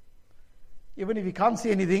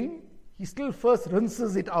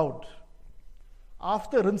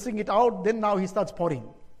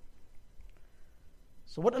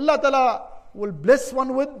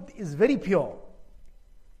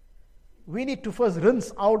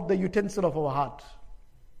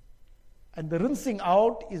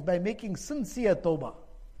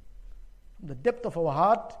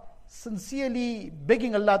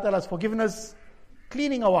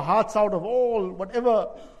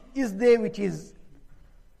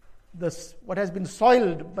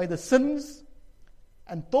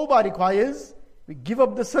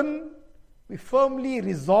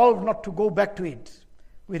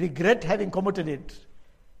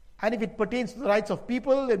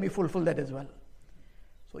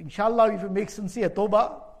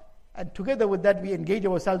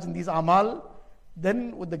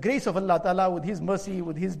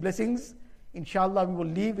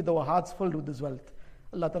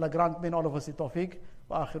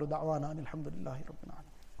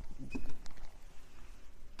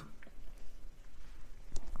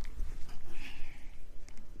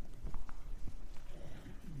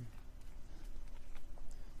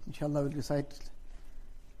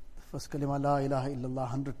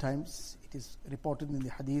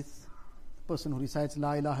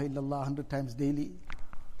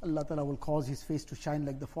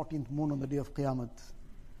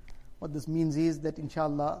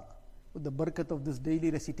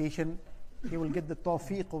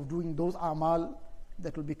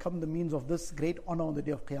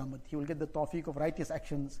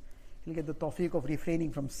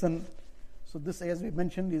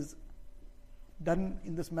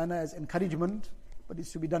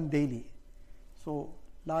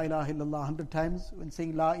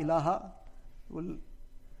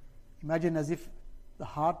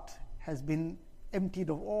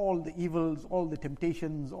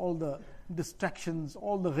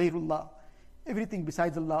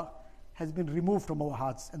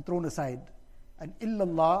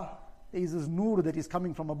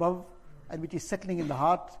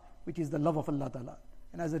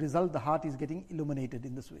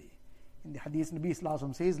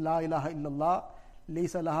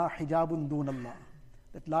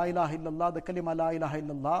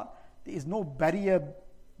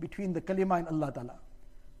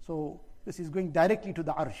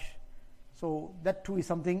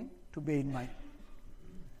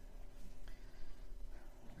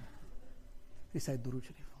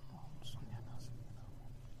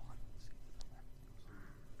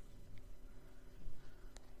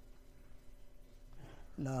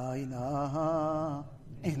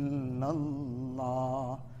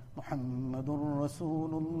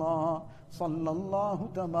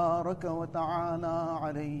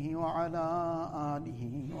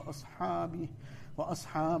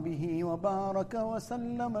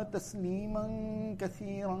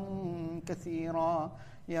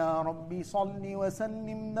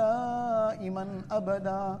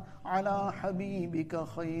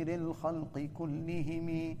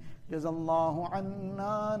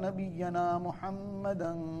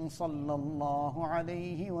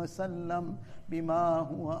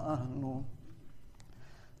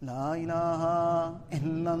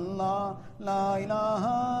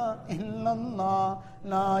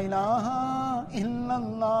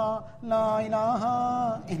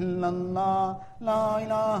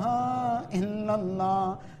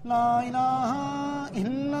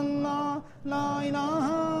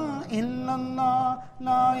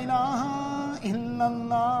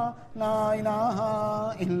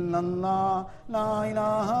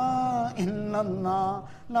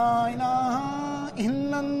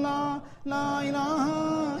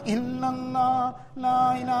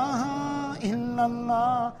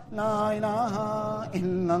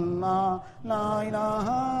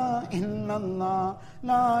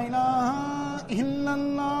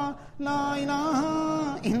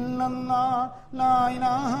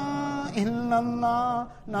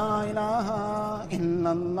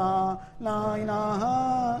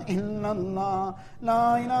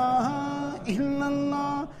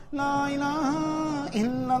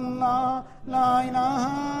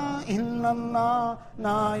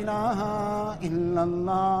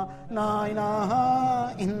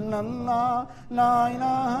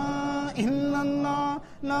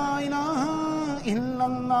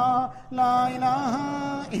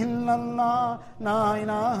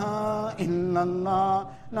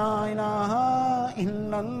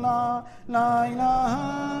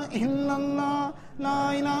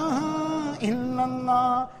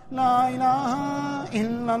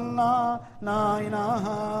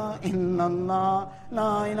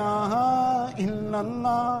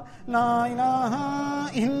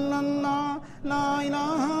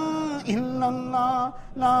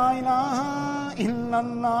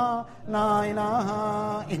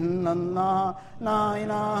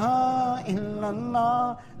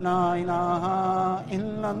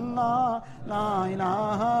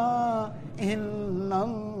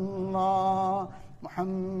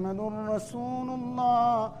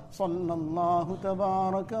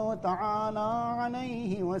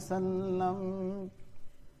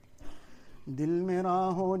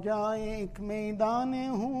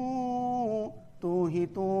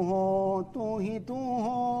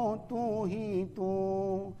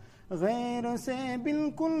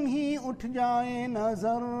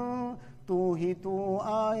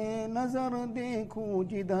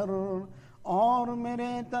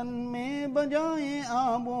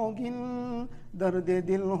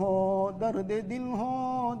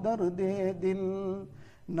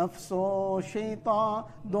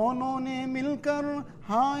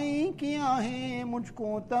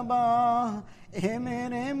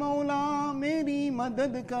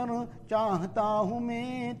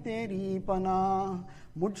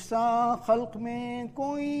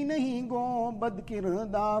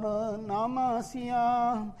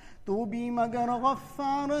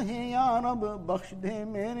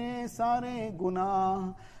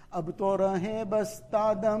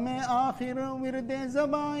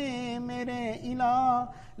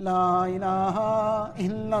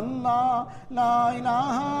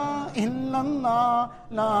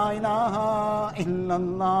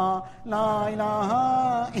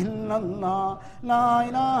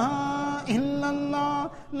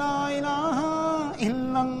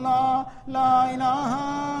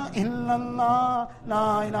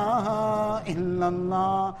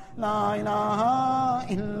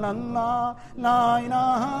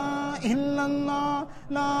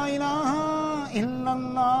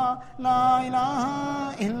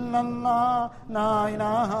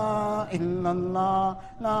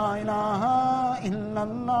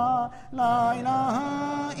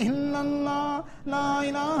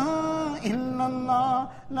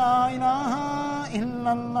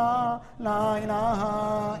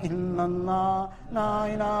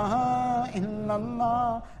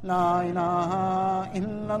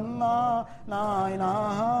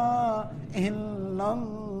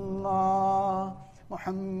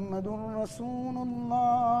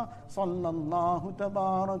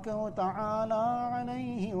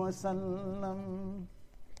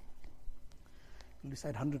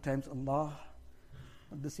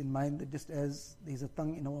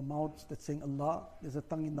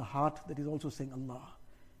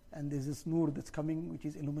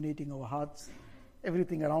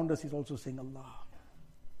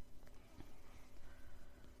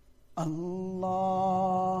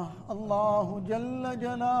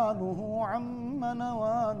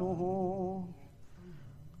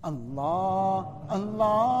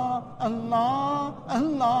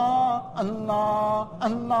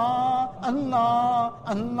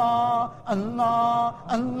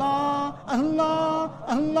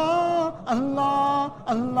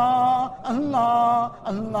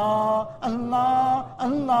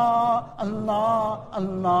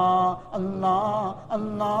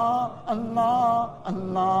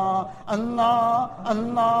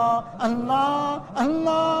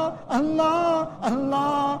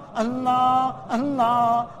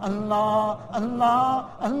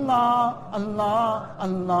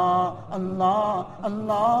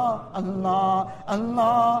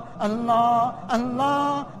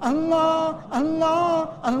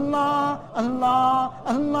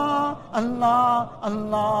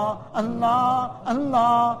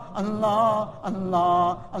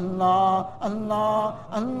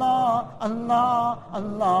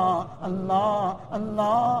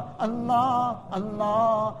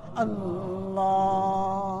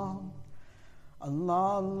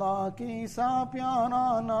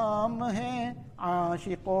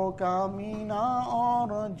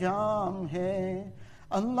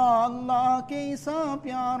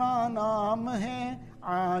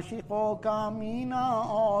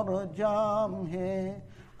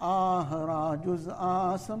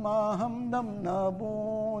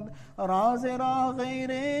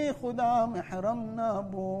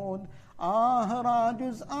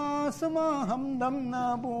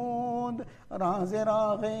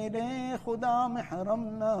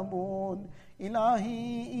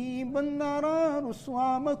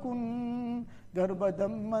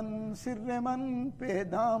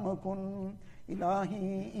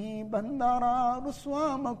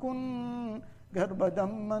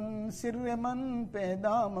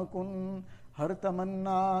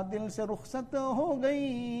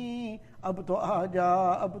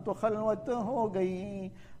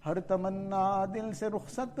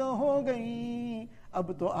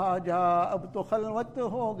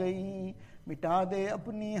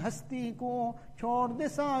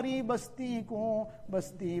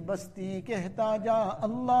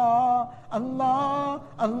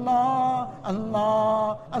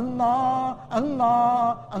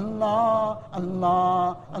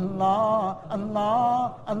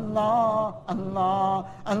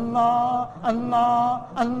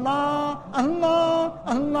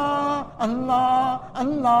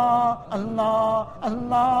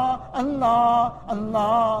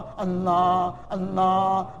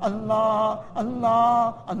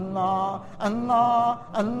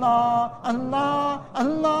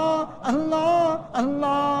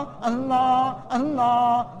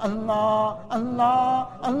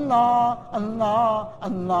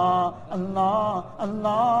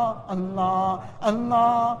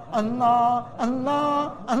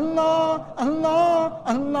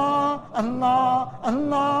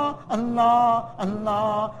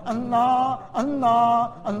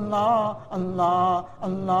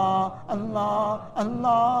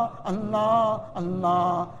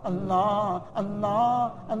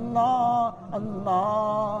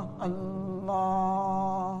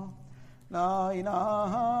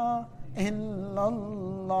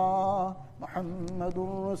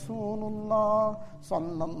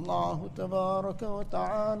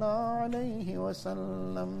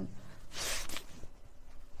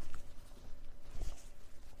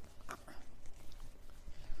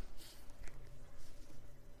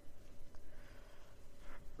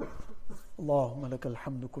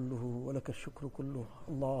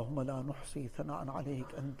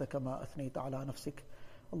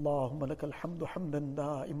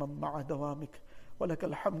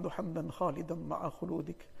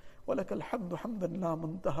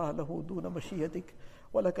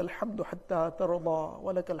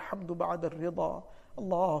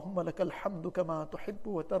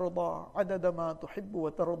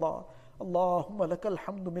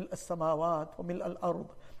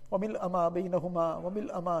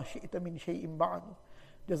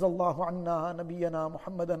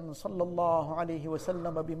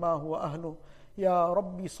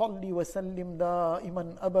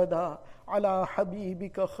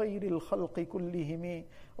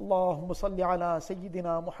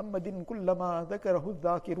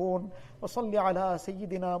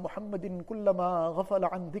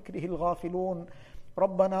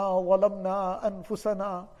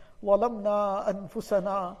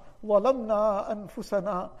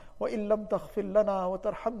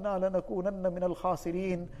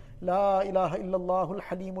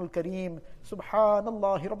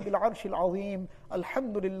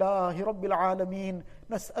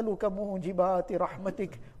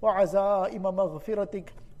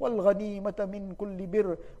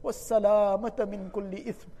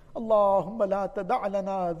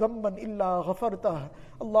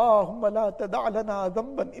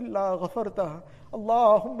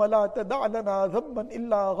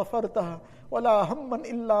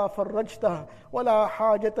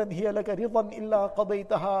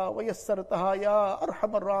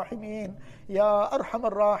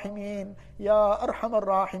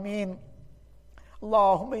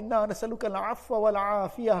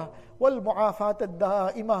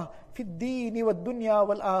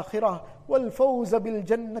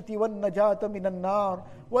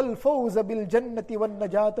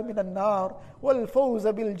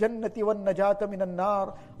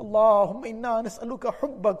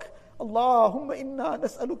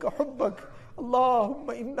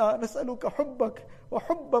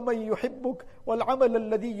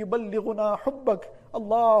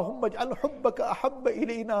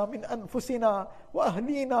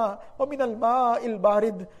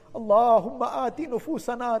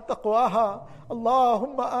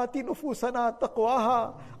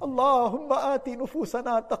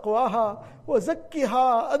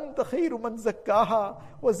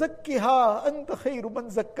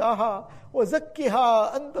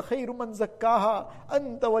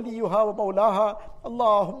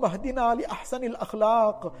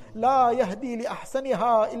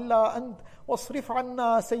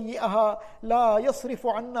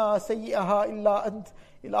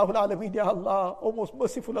 Ilahul Alameen, Ya Allah, O most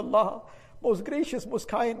merciful Allah, most gracious, most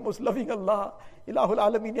kind, most loving Allah. Ilahul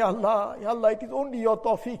Alameen, Ya Allah. Ya Allah, it is only your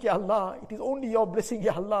tawfiq, Ya Allah. It is only your blessing,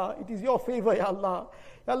 Ya Allah. It is your favor, Ya Allah.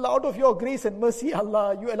 Ya Allah, out of your grace and mercy, Ya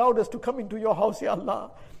Allah, you allowed us to come into your house, Ya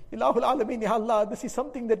Allah. Ilahul Alameen, Ya Allah, this is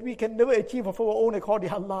something that we can never achieve of our own accord,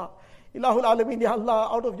 Ya Allah. Ilahul Alameen, Ya Allah,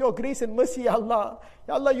 out of your grace and mercy, Ya Allah.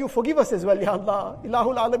 Ya Allah, you forgive us as well, Ya Allah.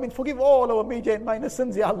 Ilahul Alameen, forgive all our major and minor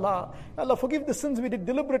sins, Ya Allah. Ya Allah, forgive the sins we did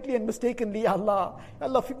deliberately and mistakenly, Ya Allah. Ya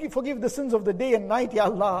Allah, forgive the sins of the day and night, Ya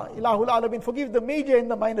Allah. Ilahul Alameen, forgive the major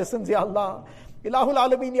and the minor sins, Ya Allah. Ilahul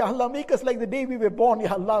Alameen, Ya Allah, make us like the day we were born,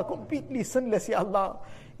 Ya Allah, completely sinless, Ya Allah.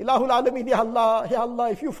 Ilahul Alameen, Ya Allah, Ya Allah,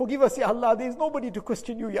 if you forgive us, Ya Allah, there is nobody to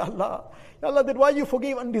question you, Ya Allah. Ya Allah, that why you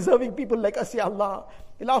forgave undeserving people like us, Ya Allah.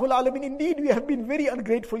 Ilahul Alameen, indeed we have been very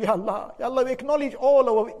ungrateful, Ya Allah. Ya Allah, we acknowledge all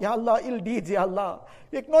our, Ya Allah, ill deeds, Ya Allah.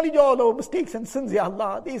 We acknowledge all our mistakes and sins, Ya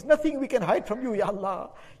Allah. There is nothing we can hide from you, Ya Allah.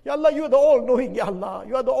 Ya Allah, you are the all-knowing, Ya Allah.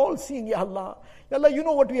 You are the all-seeing, Ya Allah. Ya Allah, you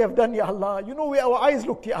know what we have done, Ya Allah. You know where our eyes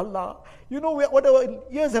looked, Ya Allah. You know what our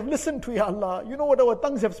ears have listened to, Ya Allah. You know what our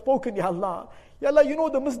tongues have spoken, Ya Allah. Ya Allah, you know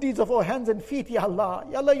the misdeeds of our hands and feet, Ya Allah.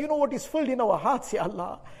 Ya Allah, you know what is filled in our hearts, Ya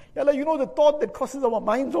Allah. Ya Allah, you know the thought that crosses our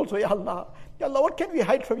minds also, Ya Allah. Ya Allah, what can we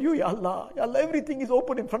hide from you, Ya Allah? Ya Allah, everything is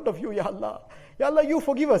open in front of you, Ya Allah. Ya Allah, you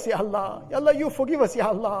forgive us, Ya Allah. Ya Allah, you forgive us, Ya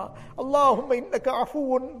Allah. Allahumma innaka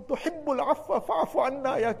afoon tuhibbul afwa fa'afu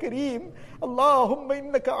anna ya kareem. Allahumma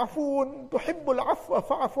innaka afoon tuhibbul afwa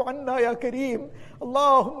fa'afu anna ya kareem.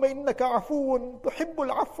 Allahumma innaka afoon tuhibbul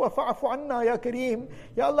afwa fa'afu anna ya kareem.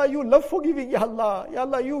 Ya Allah, you love forgiving, Ya Allah. Ya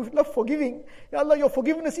Allah, you love forgiving. Ya Allah, your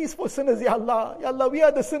forgiveness is for sinners, Ya Allah. Ya Allah, we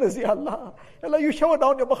are the sinners, Ya Allah. Ya Allah, you shower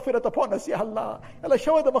down your maghfirat upon us, Ya Allah. Ya Allah,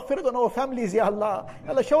 shower the maghfirat on our families, Ya Allah.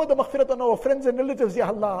 Ya Allah, shower the maghfirat on our friends and relatives, Ya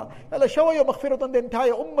Allah. Ya Allah, shower your maghfirat on the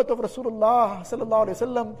entire ummah of Rasulullah sallallahu alaihi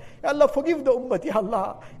wasallam. Ya Allah, forgive the ummah, Ya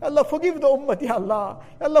Allah. Ya Allah, forgive the ummah, Ya Allah.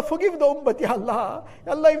 Ya Allah, forgive the ummah, Ya Allah.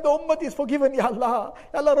 Ya Allah, if the ummah is forgiven, Ya Allah.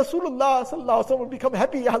 Ya Allah, Rasulullah sallallahu alaihi wasallam will become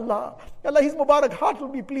happy, Ya Allah. Ya Allah, his Mubarak heart will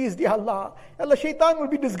be pleased, Ya Allah. Ya Allah, shaitan will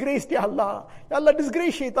be disgraced, Ya Allah. Ya Allah,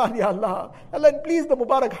 disgrace shaitan, Ya Allah. Ya Allah, and please the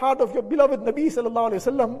Mubarak heart of your beloved Nabi sallallahu alaihi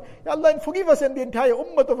wasallam. Ya Allah, and forgive us and the entire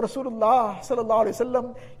ummah of Rasulullah sallallahu alaihi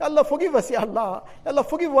wasallam. Ya Allah, forgive us, Ya Allah. Ya Allah,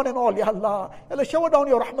 forgive one and all, Ya Allah. Ya Allah, shower down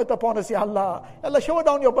your rahmat upon us, Ya Allah. Ya Allah, shower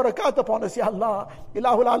down your barakat upon us, Ya Allah.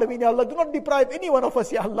 Ilahul Alameen, Ya Allah, do not deprive any one of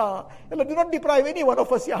us, Ya Allah. Ya Allah, do not deprive any one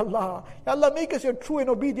of us, Ya Allah. Ya Allah, make us your true and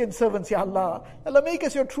obedient servants, Ya Allah. Ya Allah, make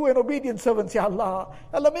us your true and obedient servants, Ya Allah.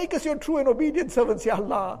 Ya Allah, make us your true and obedient servants, Ya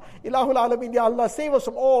Allah. Ilahul Alameen, Ya Allah, save us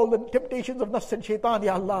from all the temptations of nafs and shaitan,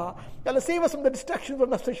 Ya Allah. Ya Allah, save us from the distractions of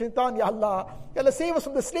nafs and shaitan, Ya Allah. Ya Allah, save us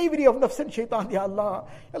from the slavery of nafs and shaitan, Ya Allah.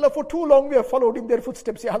 Ya Allah, for too long we have followed in their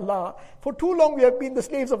footsteps, Ya Allah. For too long we have been the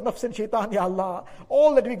slaves of nafs and shaitan, Ya Allah.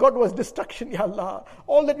 All that we got was destruction, Ya Allah.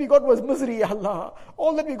 All that we got was misery, Ya Allah.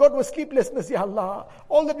 All that we got was sleeplessness, Ya Allah.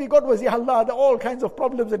 All that we got was, Ya Allah, all kinds of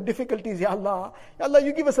problems and difficulties, Ya Allah. Ya Allah,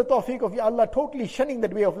 you give us a tawfiq of, Ya Allah, totally shunning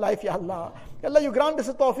that way of life, Ya Allah. Ya Allah, you grant us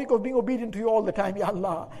a tawfiq of being obedient to you all the time, Ya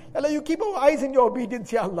Allah. Ya Allah, you keep our eyes in your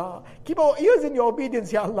obedience, Ya Allah. Keep our ears in your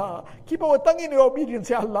obedience, Ya Allah. Keep our tongue in your obedience,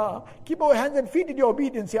 Ya Allah. Keep our hands and feet in your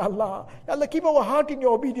obedience, Ya Allah. Ya Allah, keep our heart in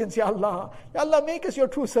your obedience, Ya Allah. Ya Allah, make us your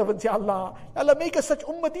true servants, Ya Allah. Ya Allah, make us such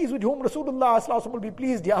ummatis with whom Rasulullah sallallahu alaihi wasallam will be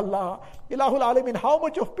pleased, Ya Allah. Ilahul Alameen, how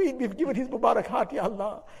much of pain we've given his Mubarak heart, Ya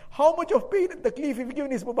Allah. How much of pain and taklif we've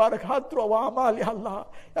given his Mubarak heart through our amal, Ya Allah.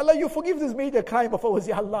 Ya Allah, you forgive this major crime of ours,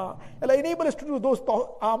 Ya Allah. Ya Allah, enable us to do those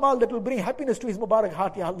amal that will bring happiness to his Mubarak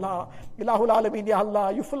heart, Ya Allah. Ilahul Alameen, Ya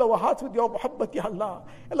Allah, you fill our hearts with your muhabbat, Ya Allah.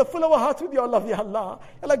 Ya Allah, fill our hearts with your love, Ya Allah.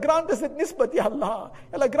 Ya Allah, grant us that nisbat, Ya Allah.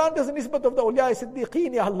 Ya Allah, grant us the nisbat of the awliya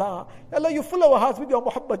siddiqeen, Ya Allah. Ya Allah, you fill our hearts with your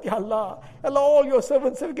muhabbat, Ya Allah. Ya Allah, all your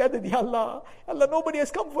servants have gathered, Ya Allah. Ya Allah, nobody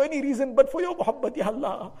has come for any reason but for your muhabbat, Ya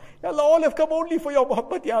Allah. Ya Allah, all have come only for your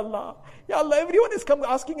muhabbat, Ya Allah. Ya Allah, everyone has come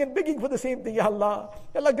asking and begging for the same thing, Ya Allah.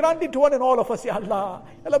 Ya Allah, grant it to one and all of us, Ya Allah.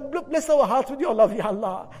 Ya Allah, bless our hearts with your love, Ya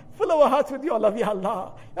Allah. Fill our hearts with your love, Ya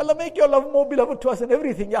Allah. Ya Allah, make your love more beloved to us in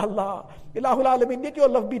everything, Ya Allah. Ilahul Alameen, let your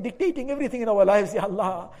love be dictating everything in our lives, Ya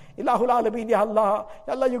Allah. Ilahul Alameen, Ya Allah.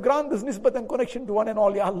 Ya Allah, you grant this nisbat and connection to one and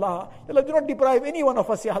all, Ya Allah. Ya Allah, do not deprive any one of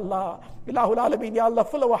us, Ya Allah. Ilahul Alameen, Ya Allah,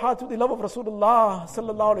 fill our hearts with the love of Rasulullah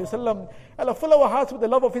sallallahu alaihi wasallam. Ya Allah, fill our hearts with the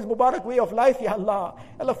love of his Mubarak way of life, Ya Allah.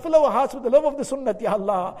 Ya Allah, fill our hearts with the love of the Sunnat, Ya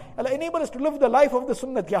Allah. Ya Allah, enable us to live the life of the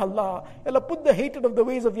Sunnat, Ya Allah. Ya Allah, put the hatred of the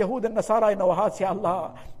ways of Yahud and Nasara in our hearts, Ya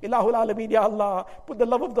Allah. Ilahul Alameen, Ya Allah, put the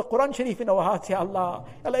love of the Quran Sharif in our hearts, Ya Allah.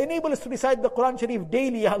 Ya Allah, enable us to recite the Quran Sharif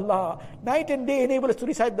daily, Ya Allah. Night and day, enable us to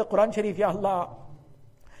recite the Quran Sharif, Ya Allah.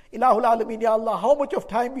 Ilahul Alameen, Ya Allah, how much of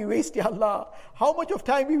time we waste, Ya Allah. How much of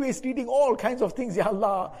time we waste reading all kinds of things, Ya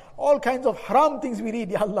Allah. All kinds of haram things we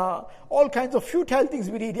read, Ya Allah. All kinds of futile things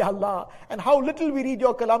we read, Ya Allah. And how little we read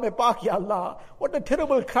your Kalam-e-Pak, Ya Allah. What a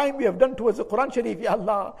terrible crime we have done towards the Quran Sharif, Ya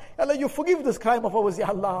Allah. Ya Allah, you forgive this crime of ours, Ya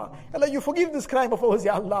Allah. Ya Allah, you forgive this crime of ours,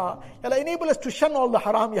 Ya Allah. Ya Allah, enable us to shun all the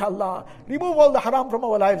haram, Ya Allah. Remove all the haram from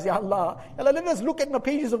our lives, Ya Allah. Ya Allah, let us look at the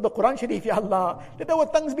pages of the Quran Sharif, Ya Allah. Let our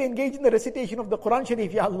tongues be engaged in the recitation of the Quran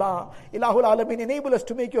Sharif, Ya Allah. Ilahul Alameen, enable us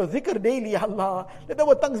to make your dhikr daily, Ya Allah. Let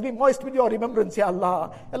our tongues be moist with your remembrance, Ya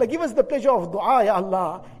Allah. Ya Allah, give us the pleasure of dua, Ya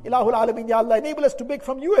Allah. Ilahul Alameen, Ya Allah, enable us to beg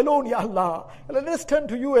from you alone, Ya Allah. Ya Allah, let us turn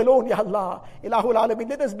to you alone, Ya Allah. Ilahul Alameen,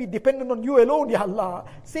 let us be dependent on you alone, Ya Allah.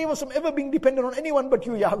 Save us from ever being dependent on anyone but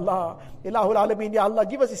you, Ya Allah. Ilahul Alameen, Ya Allah,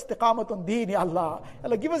 give us istiqamat on deen, Ya Allah. Ya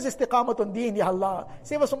Allah, give us istiqamat on deen, Ya Allah.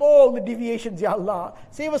 Save us from all the deviations, Ya Allah.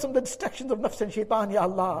 Save us from the distractions of nafs and shaitan, Ya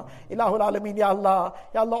Allah. Ilahul Alameen, Ya Allah.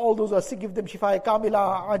 Ya Allah, all those who are sick, give them shifa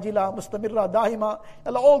kamila, ajila, mustamirra, daima.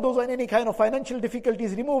 Allah, all those who are in any kind of financial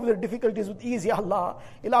difficulties, remove their difficulties with ease, Ya Allah.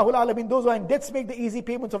 Ilahul Alameen, those who are in debts, make the easy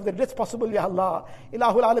payments of their debts possible, Ya Allah.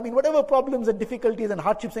 Ilahul Alameen, whatever problems and difficulties and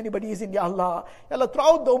hardships anybody is in, Ya Allah. Ya Allah,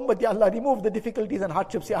 throughout the ummah, Ya Allah, remove the difficulties and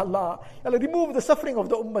hardships, Ya Allah. Ya Allah, remove the suffering of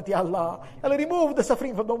the ummah, Ya Allah. Ya Allah, remove the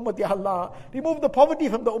suffering from the ummah, Ya Allah. Remove the poverty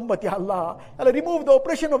from the ummah, Ya Allah. Ya Allah, remove the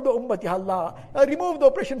oppression of the ummah, Ya Allah. Ya Allah, remove the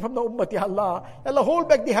oppression from the ummah, Ya Allah. Ya Allah, hold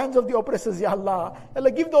back the hands of the oppressors, Ya Allah. Ya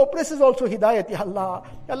Allah, give the oppressors also hidayat, Ya Allah.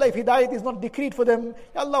 Ya Allah, if hidayat is not decreed for them,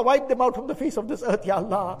 Ya Allah, wipe them out from the face of this earth, Ya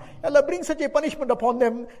Allah. Ya Allah, bring such a punishment upon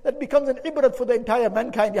them that becomes an ibrat for the entire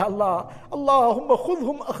mankind, Ya Allah. Allahumma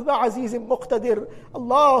khudhum akhda azizim muqtadir.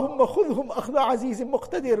 Allahumma khudhum akhda azizim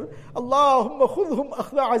muqtadir. Allahumma khudhum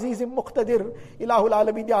akhda azizim muqtadir. Ilahul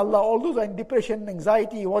Alameen, Ya Allah, all those who are in depression,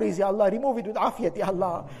 anxiety, worries, Ya Allah, remove it with afiyat, Ya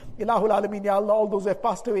Allah. Ilahul Alameen, Ya Allah, all those who have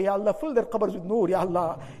passed away, Ya Allah, fill their qabrs with noor, Ya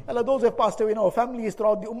Allah. Ya Allah, those who have passed away in our families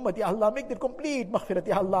throughout the ummah, Ya Allah, make their complete maghfirat,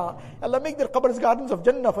 Ya Allah. Ya Allah, make their qabrs gardens of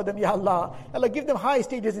Jannah for them, Ya Allah. Ya Allah, give them high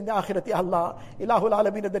stages in the akhirat, Ya Allah. Ilahul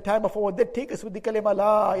Alameen, at the time of our death, take us with the kalima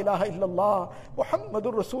La ilaha illallah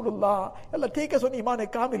Muhammadur Rasulullah. Ya Allah, take us on iman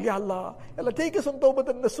kamil, Ya Allah. Ya Allah, take us on tawbat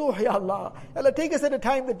and nasuh, Ya Allah. Ya Allah, take us at a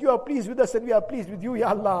time that you are pleased with us and we are pleased with you, Ya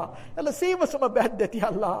Allah. Ya Allah, save us from a bad death, Ya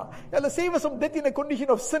Allah. Ya Allah, save us from death in a condition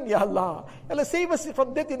of sin, Ya Allah. Ya Allah, save us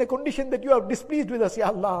from death in a condition that you are displeased with us, Ya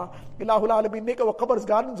Allah. Ilahul Alameen, make our qabrs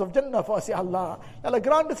gardens of Jannah for us, Ya Allah. Ya Allah,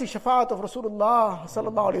 grant us the shafaat of Rasulullah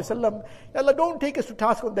sallallahu alayhi wa sallam. Ya Allah, don't take us to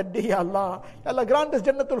task on that day, Ya Allah. Ya Allah, grant us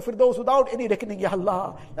Jannatul Firdaus without any reckoning, Ya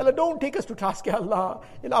Allah. Ya Allah, don't take us to task, Ya Allah.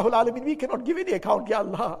 Ilahul Alameen, we cannot give any account, Ya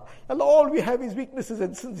Allah. Ya Allah, all we have is weaknesses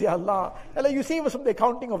and sins, Ya Allah. Ya Allah, you save us from the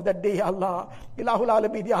accounting of that day, Ya Allah. Ilahul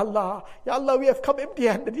Alameen, Ya Allah. Ya Allah, we have come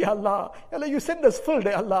empty-handed, Ya Allah. Ya Allah, you send us filled,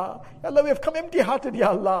 Ya Allah. Ya Allah, we have come empty-hearted, Ya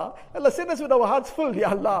Allah. Ya Allah, send us with our hearts filled, Ya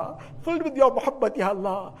Allah. Filled with your muhabbat, Ya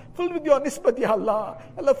Allah. Filled with your nisbat, Ya Allah.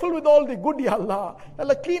 Ya Allah, filled with all the good, Ya Allah. Ya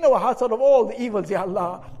Allah, clean our hearts out of all the evils, Ya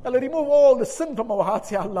Allah. Ya Allah, remove all the sin from our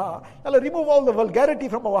hearts, Ya Allah. Ya Allah, remove all the vulgarity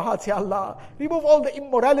from our hearts, Ya Allah. Remove all the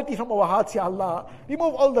immorality from our hearts, Ya Allah.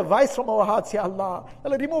 Remove all the vice from our hearts, Ya Allah. Ya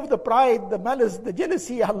Allah, remove the pride, the malice, the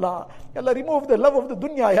jealousy, Ya Allah. Ya Allah, remove the love of the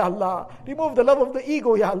dunya, Ya Allah. Remove the love of the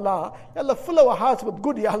ego, Ya Allah. Ya Allah, fill our hearts with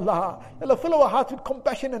good, Ya Allah. Ya Allah, fill our hearts with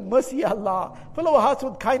compassion and mercy, Ya Allah. Fill our hearts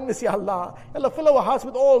with kindness, Ya Allah. Ya Allah, fill our hearts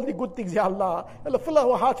with all the good things, Ya Allah. Ya Allah, fill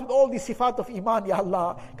our hearts with all the sifat of iman, Ya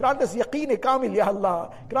Allah. Grant us yaqeen kamil, Ya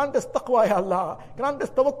Allah. Grant us taqwa, Ya Allah. Grant us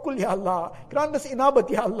tawakkul, Ya Allah. Grant us inabat,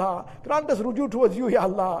 Ya Allah. Grant us ruju towards you, Ya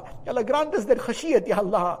Allah. Ya Allah, grant us that khashiyat, Ya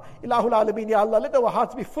Allah. Ilahul Alameen, Ya Allah, let our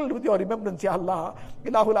hearts be filled with your remembrance, Ya Allah.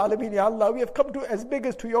 Ilahul Alameen, Ya Allah, we have come to as big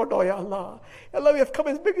as to your door, Ya Allah. Ya Allah, we have come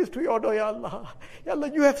as big as to your door, Ya Allah. Ya Allah,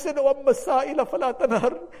 you have said, وَأَمَّا السَّائِلَ فَلَا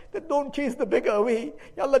تَنْهَرْ, that don't chase the beggar away.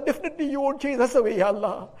 Ya Allah, definitely you won't chase us away, Ya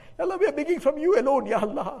Allah. Ya Allah, we are begging from you alone, Ya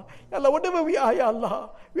Allah. Ya Allah, whatever we are, Ya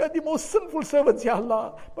Allah, we are the most sinful servants, Ya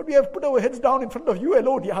Allah. But we have put our heads down in front of you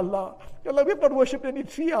alone, Ya Allah. Ya Allah, we have not worshipped any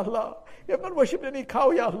tree, Ya Allah. We have not worshipped any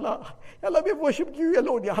cow, Ya Allah. Ya Allah, we have worshipped you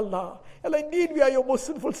alone, Ya Allah. Ya Allah, indeed we are your most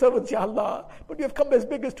sinful servants, Ya Allah. But we have come as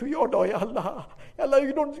big as to your door, Ya Allah. Ya Allah,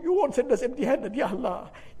 you won't send us empty-handed, Ya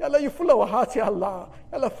Allah. Ya Allah, you fill our hearts, Ya Allah.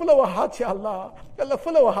 Ya Allah, fill our hearts, Ya Allah. Ya Allah,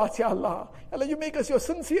 fill our hearts, Ya Allah. Ya Allah, you make us your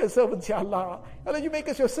sincere servants, Ya Allah. Ya Allah, you make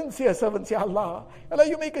us your sincere servants, Ya Allah. Ya Allah,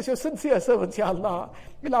 you make us your sincere servants, Ya Allah.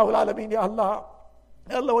 Ilahul Alameen, Ya Allah.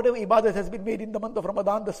 Allah, whatever ibadat has been made in the month of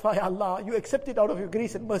Ramadan thus far, Ya Allah, you accept it out of your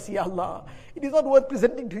grace and mercy, Ya Allah. It is not worth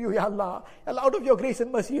presenting to you, Ya Allah. Allah, out of your grace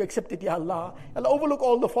and mercy, you accept it, Ya Allah. Allah, overlook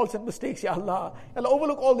all the faults and mistakes, Ya Allah. Allah,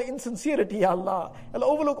 overlook all the insincerity, Ya Allah. Allah,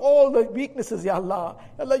 overlook all the weaknesses, Ya Allah.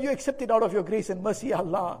 Allah, you accept it out of your grace and mercy, Ya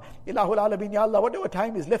Allah. Ilahul Alameen, Ya Allah, whatever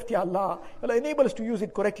time is left, Ya Allah. Allah, enable us to use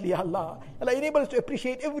it correctly, Ya Allah. Allah, enable us to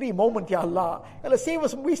appreciate every moment, Ya Allah. Allah, save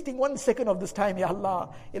us from wasting 1 second of this time, Ya Allah.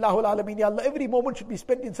 Ilahul Alameen, Ya Allah, every moment should be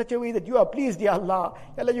spent in such a way that you are pleased, Ya Allah.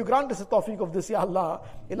 Ya Allah, you grant us the tawfiq of this, Ya Allah.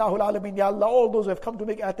 Ilahul Alameen, Ya Allah, all those who have come to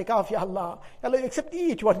make i'tikaf, Ya Allah. Ya Allah, you accept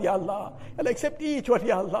each one, Ya Allah. Allah, accept each one,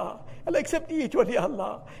 Ya Allah. Allah, accept each one, Ya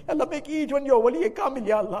Allah. Allah, make each one your wali kamil,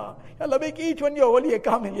 Ya Allah. Allah, make each one your wali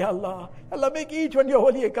kamil, Ya Allah. Allah, make each one your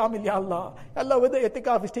wali kamil, Ya Allah. Allah, whether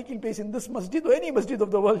i'tikaf is taking place in this masjid or any masjid of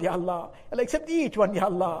the world, Ya Allah. Allah, accept each one, Ya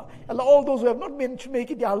Allah. Allah, all those who have not been to make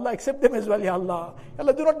it, Ya Allah, accept them as well, Ya Allah.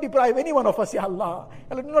 Allah, do not deprive any one of us, Ya Allah.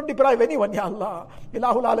 Allah, do not deprive anyone, Ya Allah.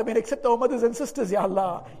 Ilahul Alameen, accept our mothers and sisters, Ya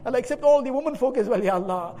Allah. Allah, accept all the women folk as well, Ya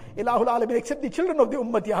Allah. Ilahul Alameen, accept the children of the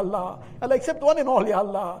ummah, Ya Allah. Allah, accept one and all, Ya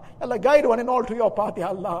Allah. Allah, guide one and all to your path, Ya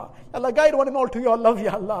Allah. Allah, guide one and all to your love,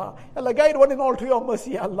 Ya Allah. Allah, guide one and all to your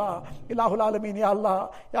mercy, Ya Allah. Ilahul Alameen, Ya Allah.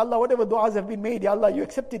 Ya Allah, whatever du'as have been made, Ya Allah, you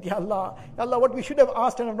accept it, Ya Allah. Ya Allah, what we should have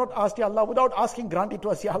asked and have not asked, Ya Allah, without asking, grant it to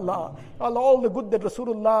us, Ya Allah. Ya Allah, all the good that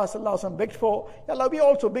Rasulullah sallallahu alaihi wasallam begged for, Ya Allah, we are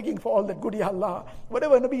also begging for all that good, Ya Allah.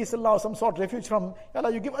 Whatever Nabi sallallahu alaihi wasallam sought refuge from, Ya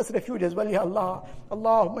Allah, you give us refuge as well, Ya Allah.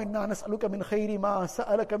 Allahumma inna nas'aluka min khayri ma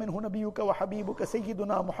sa'alaka minhu nabiyyuka wa habibuka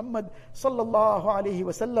sayyiduna Muhammad sallallahu alaihi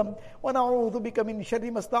wasallam, wa na'udhu bika min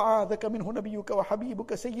sharri ma sta'adhaka minhu nabiyyuka wa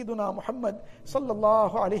habibuka sayyiduna Muhammad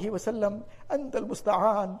sallallahu alaihi wasallam. Anta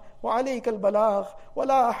al-musta'an wa alayka al-balagh wa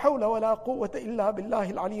la hawla wa la quwwata illa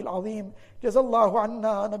billahi al-ali al-azim. Jazallahu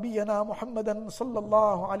anna nabiyyana Muhammadan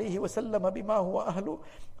sallallahu alaihi wasallam bima huwa ahlu.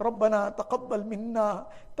 ربنا تقبل منا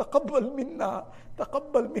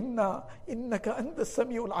تقبل منا إنك أنت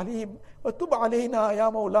السميع العليم وتب علينا يا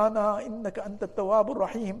مولانا إنك أنت التواب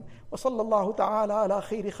الرحيم. وصلى الله تعالى على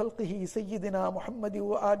خير خلقه سيدنا محمد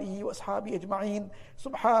وآله وأصحابه أجمعين.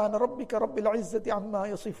 سبحان ربك رب العزة عما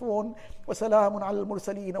يصفون وسلام على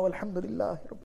المرسلين والحمد لله رب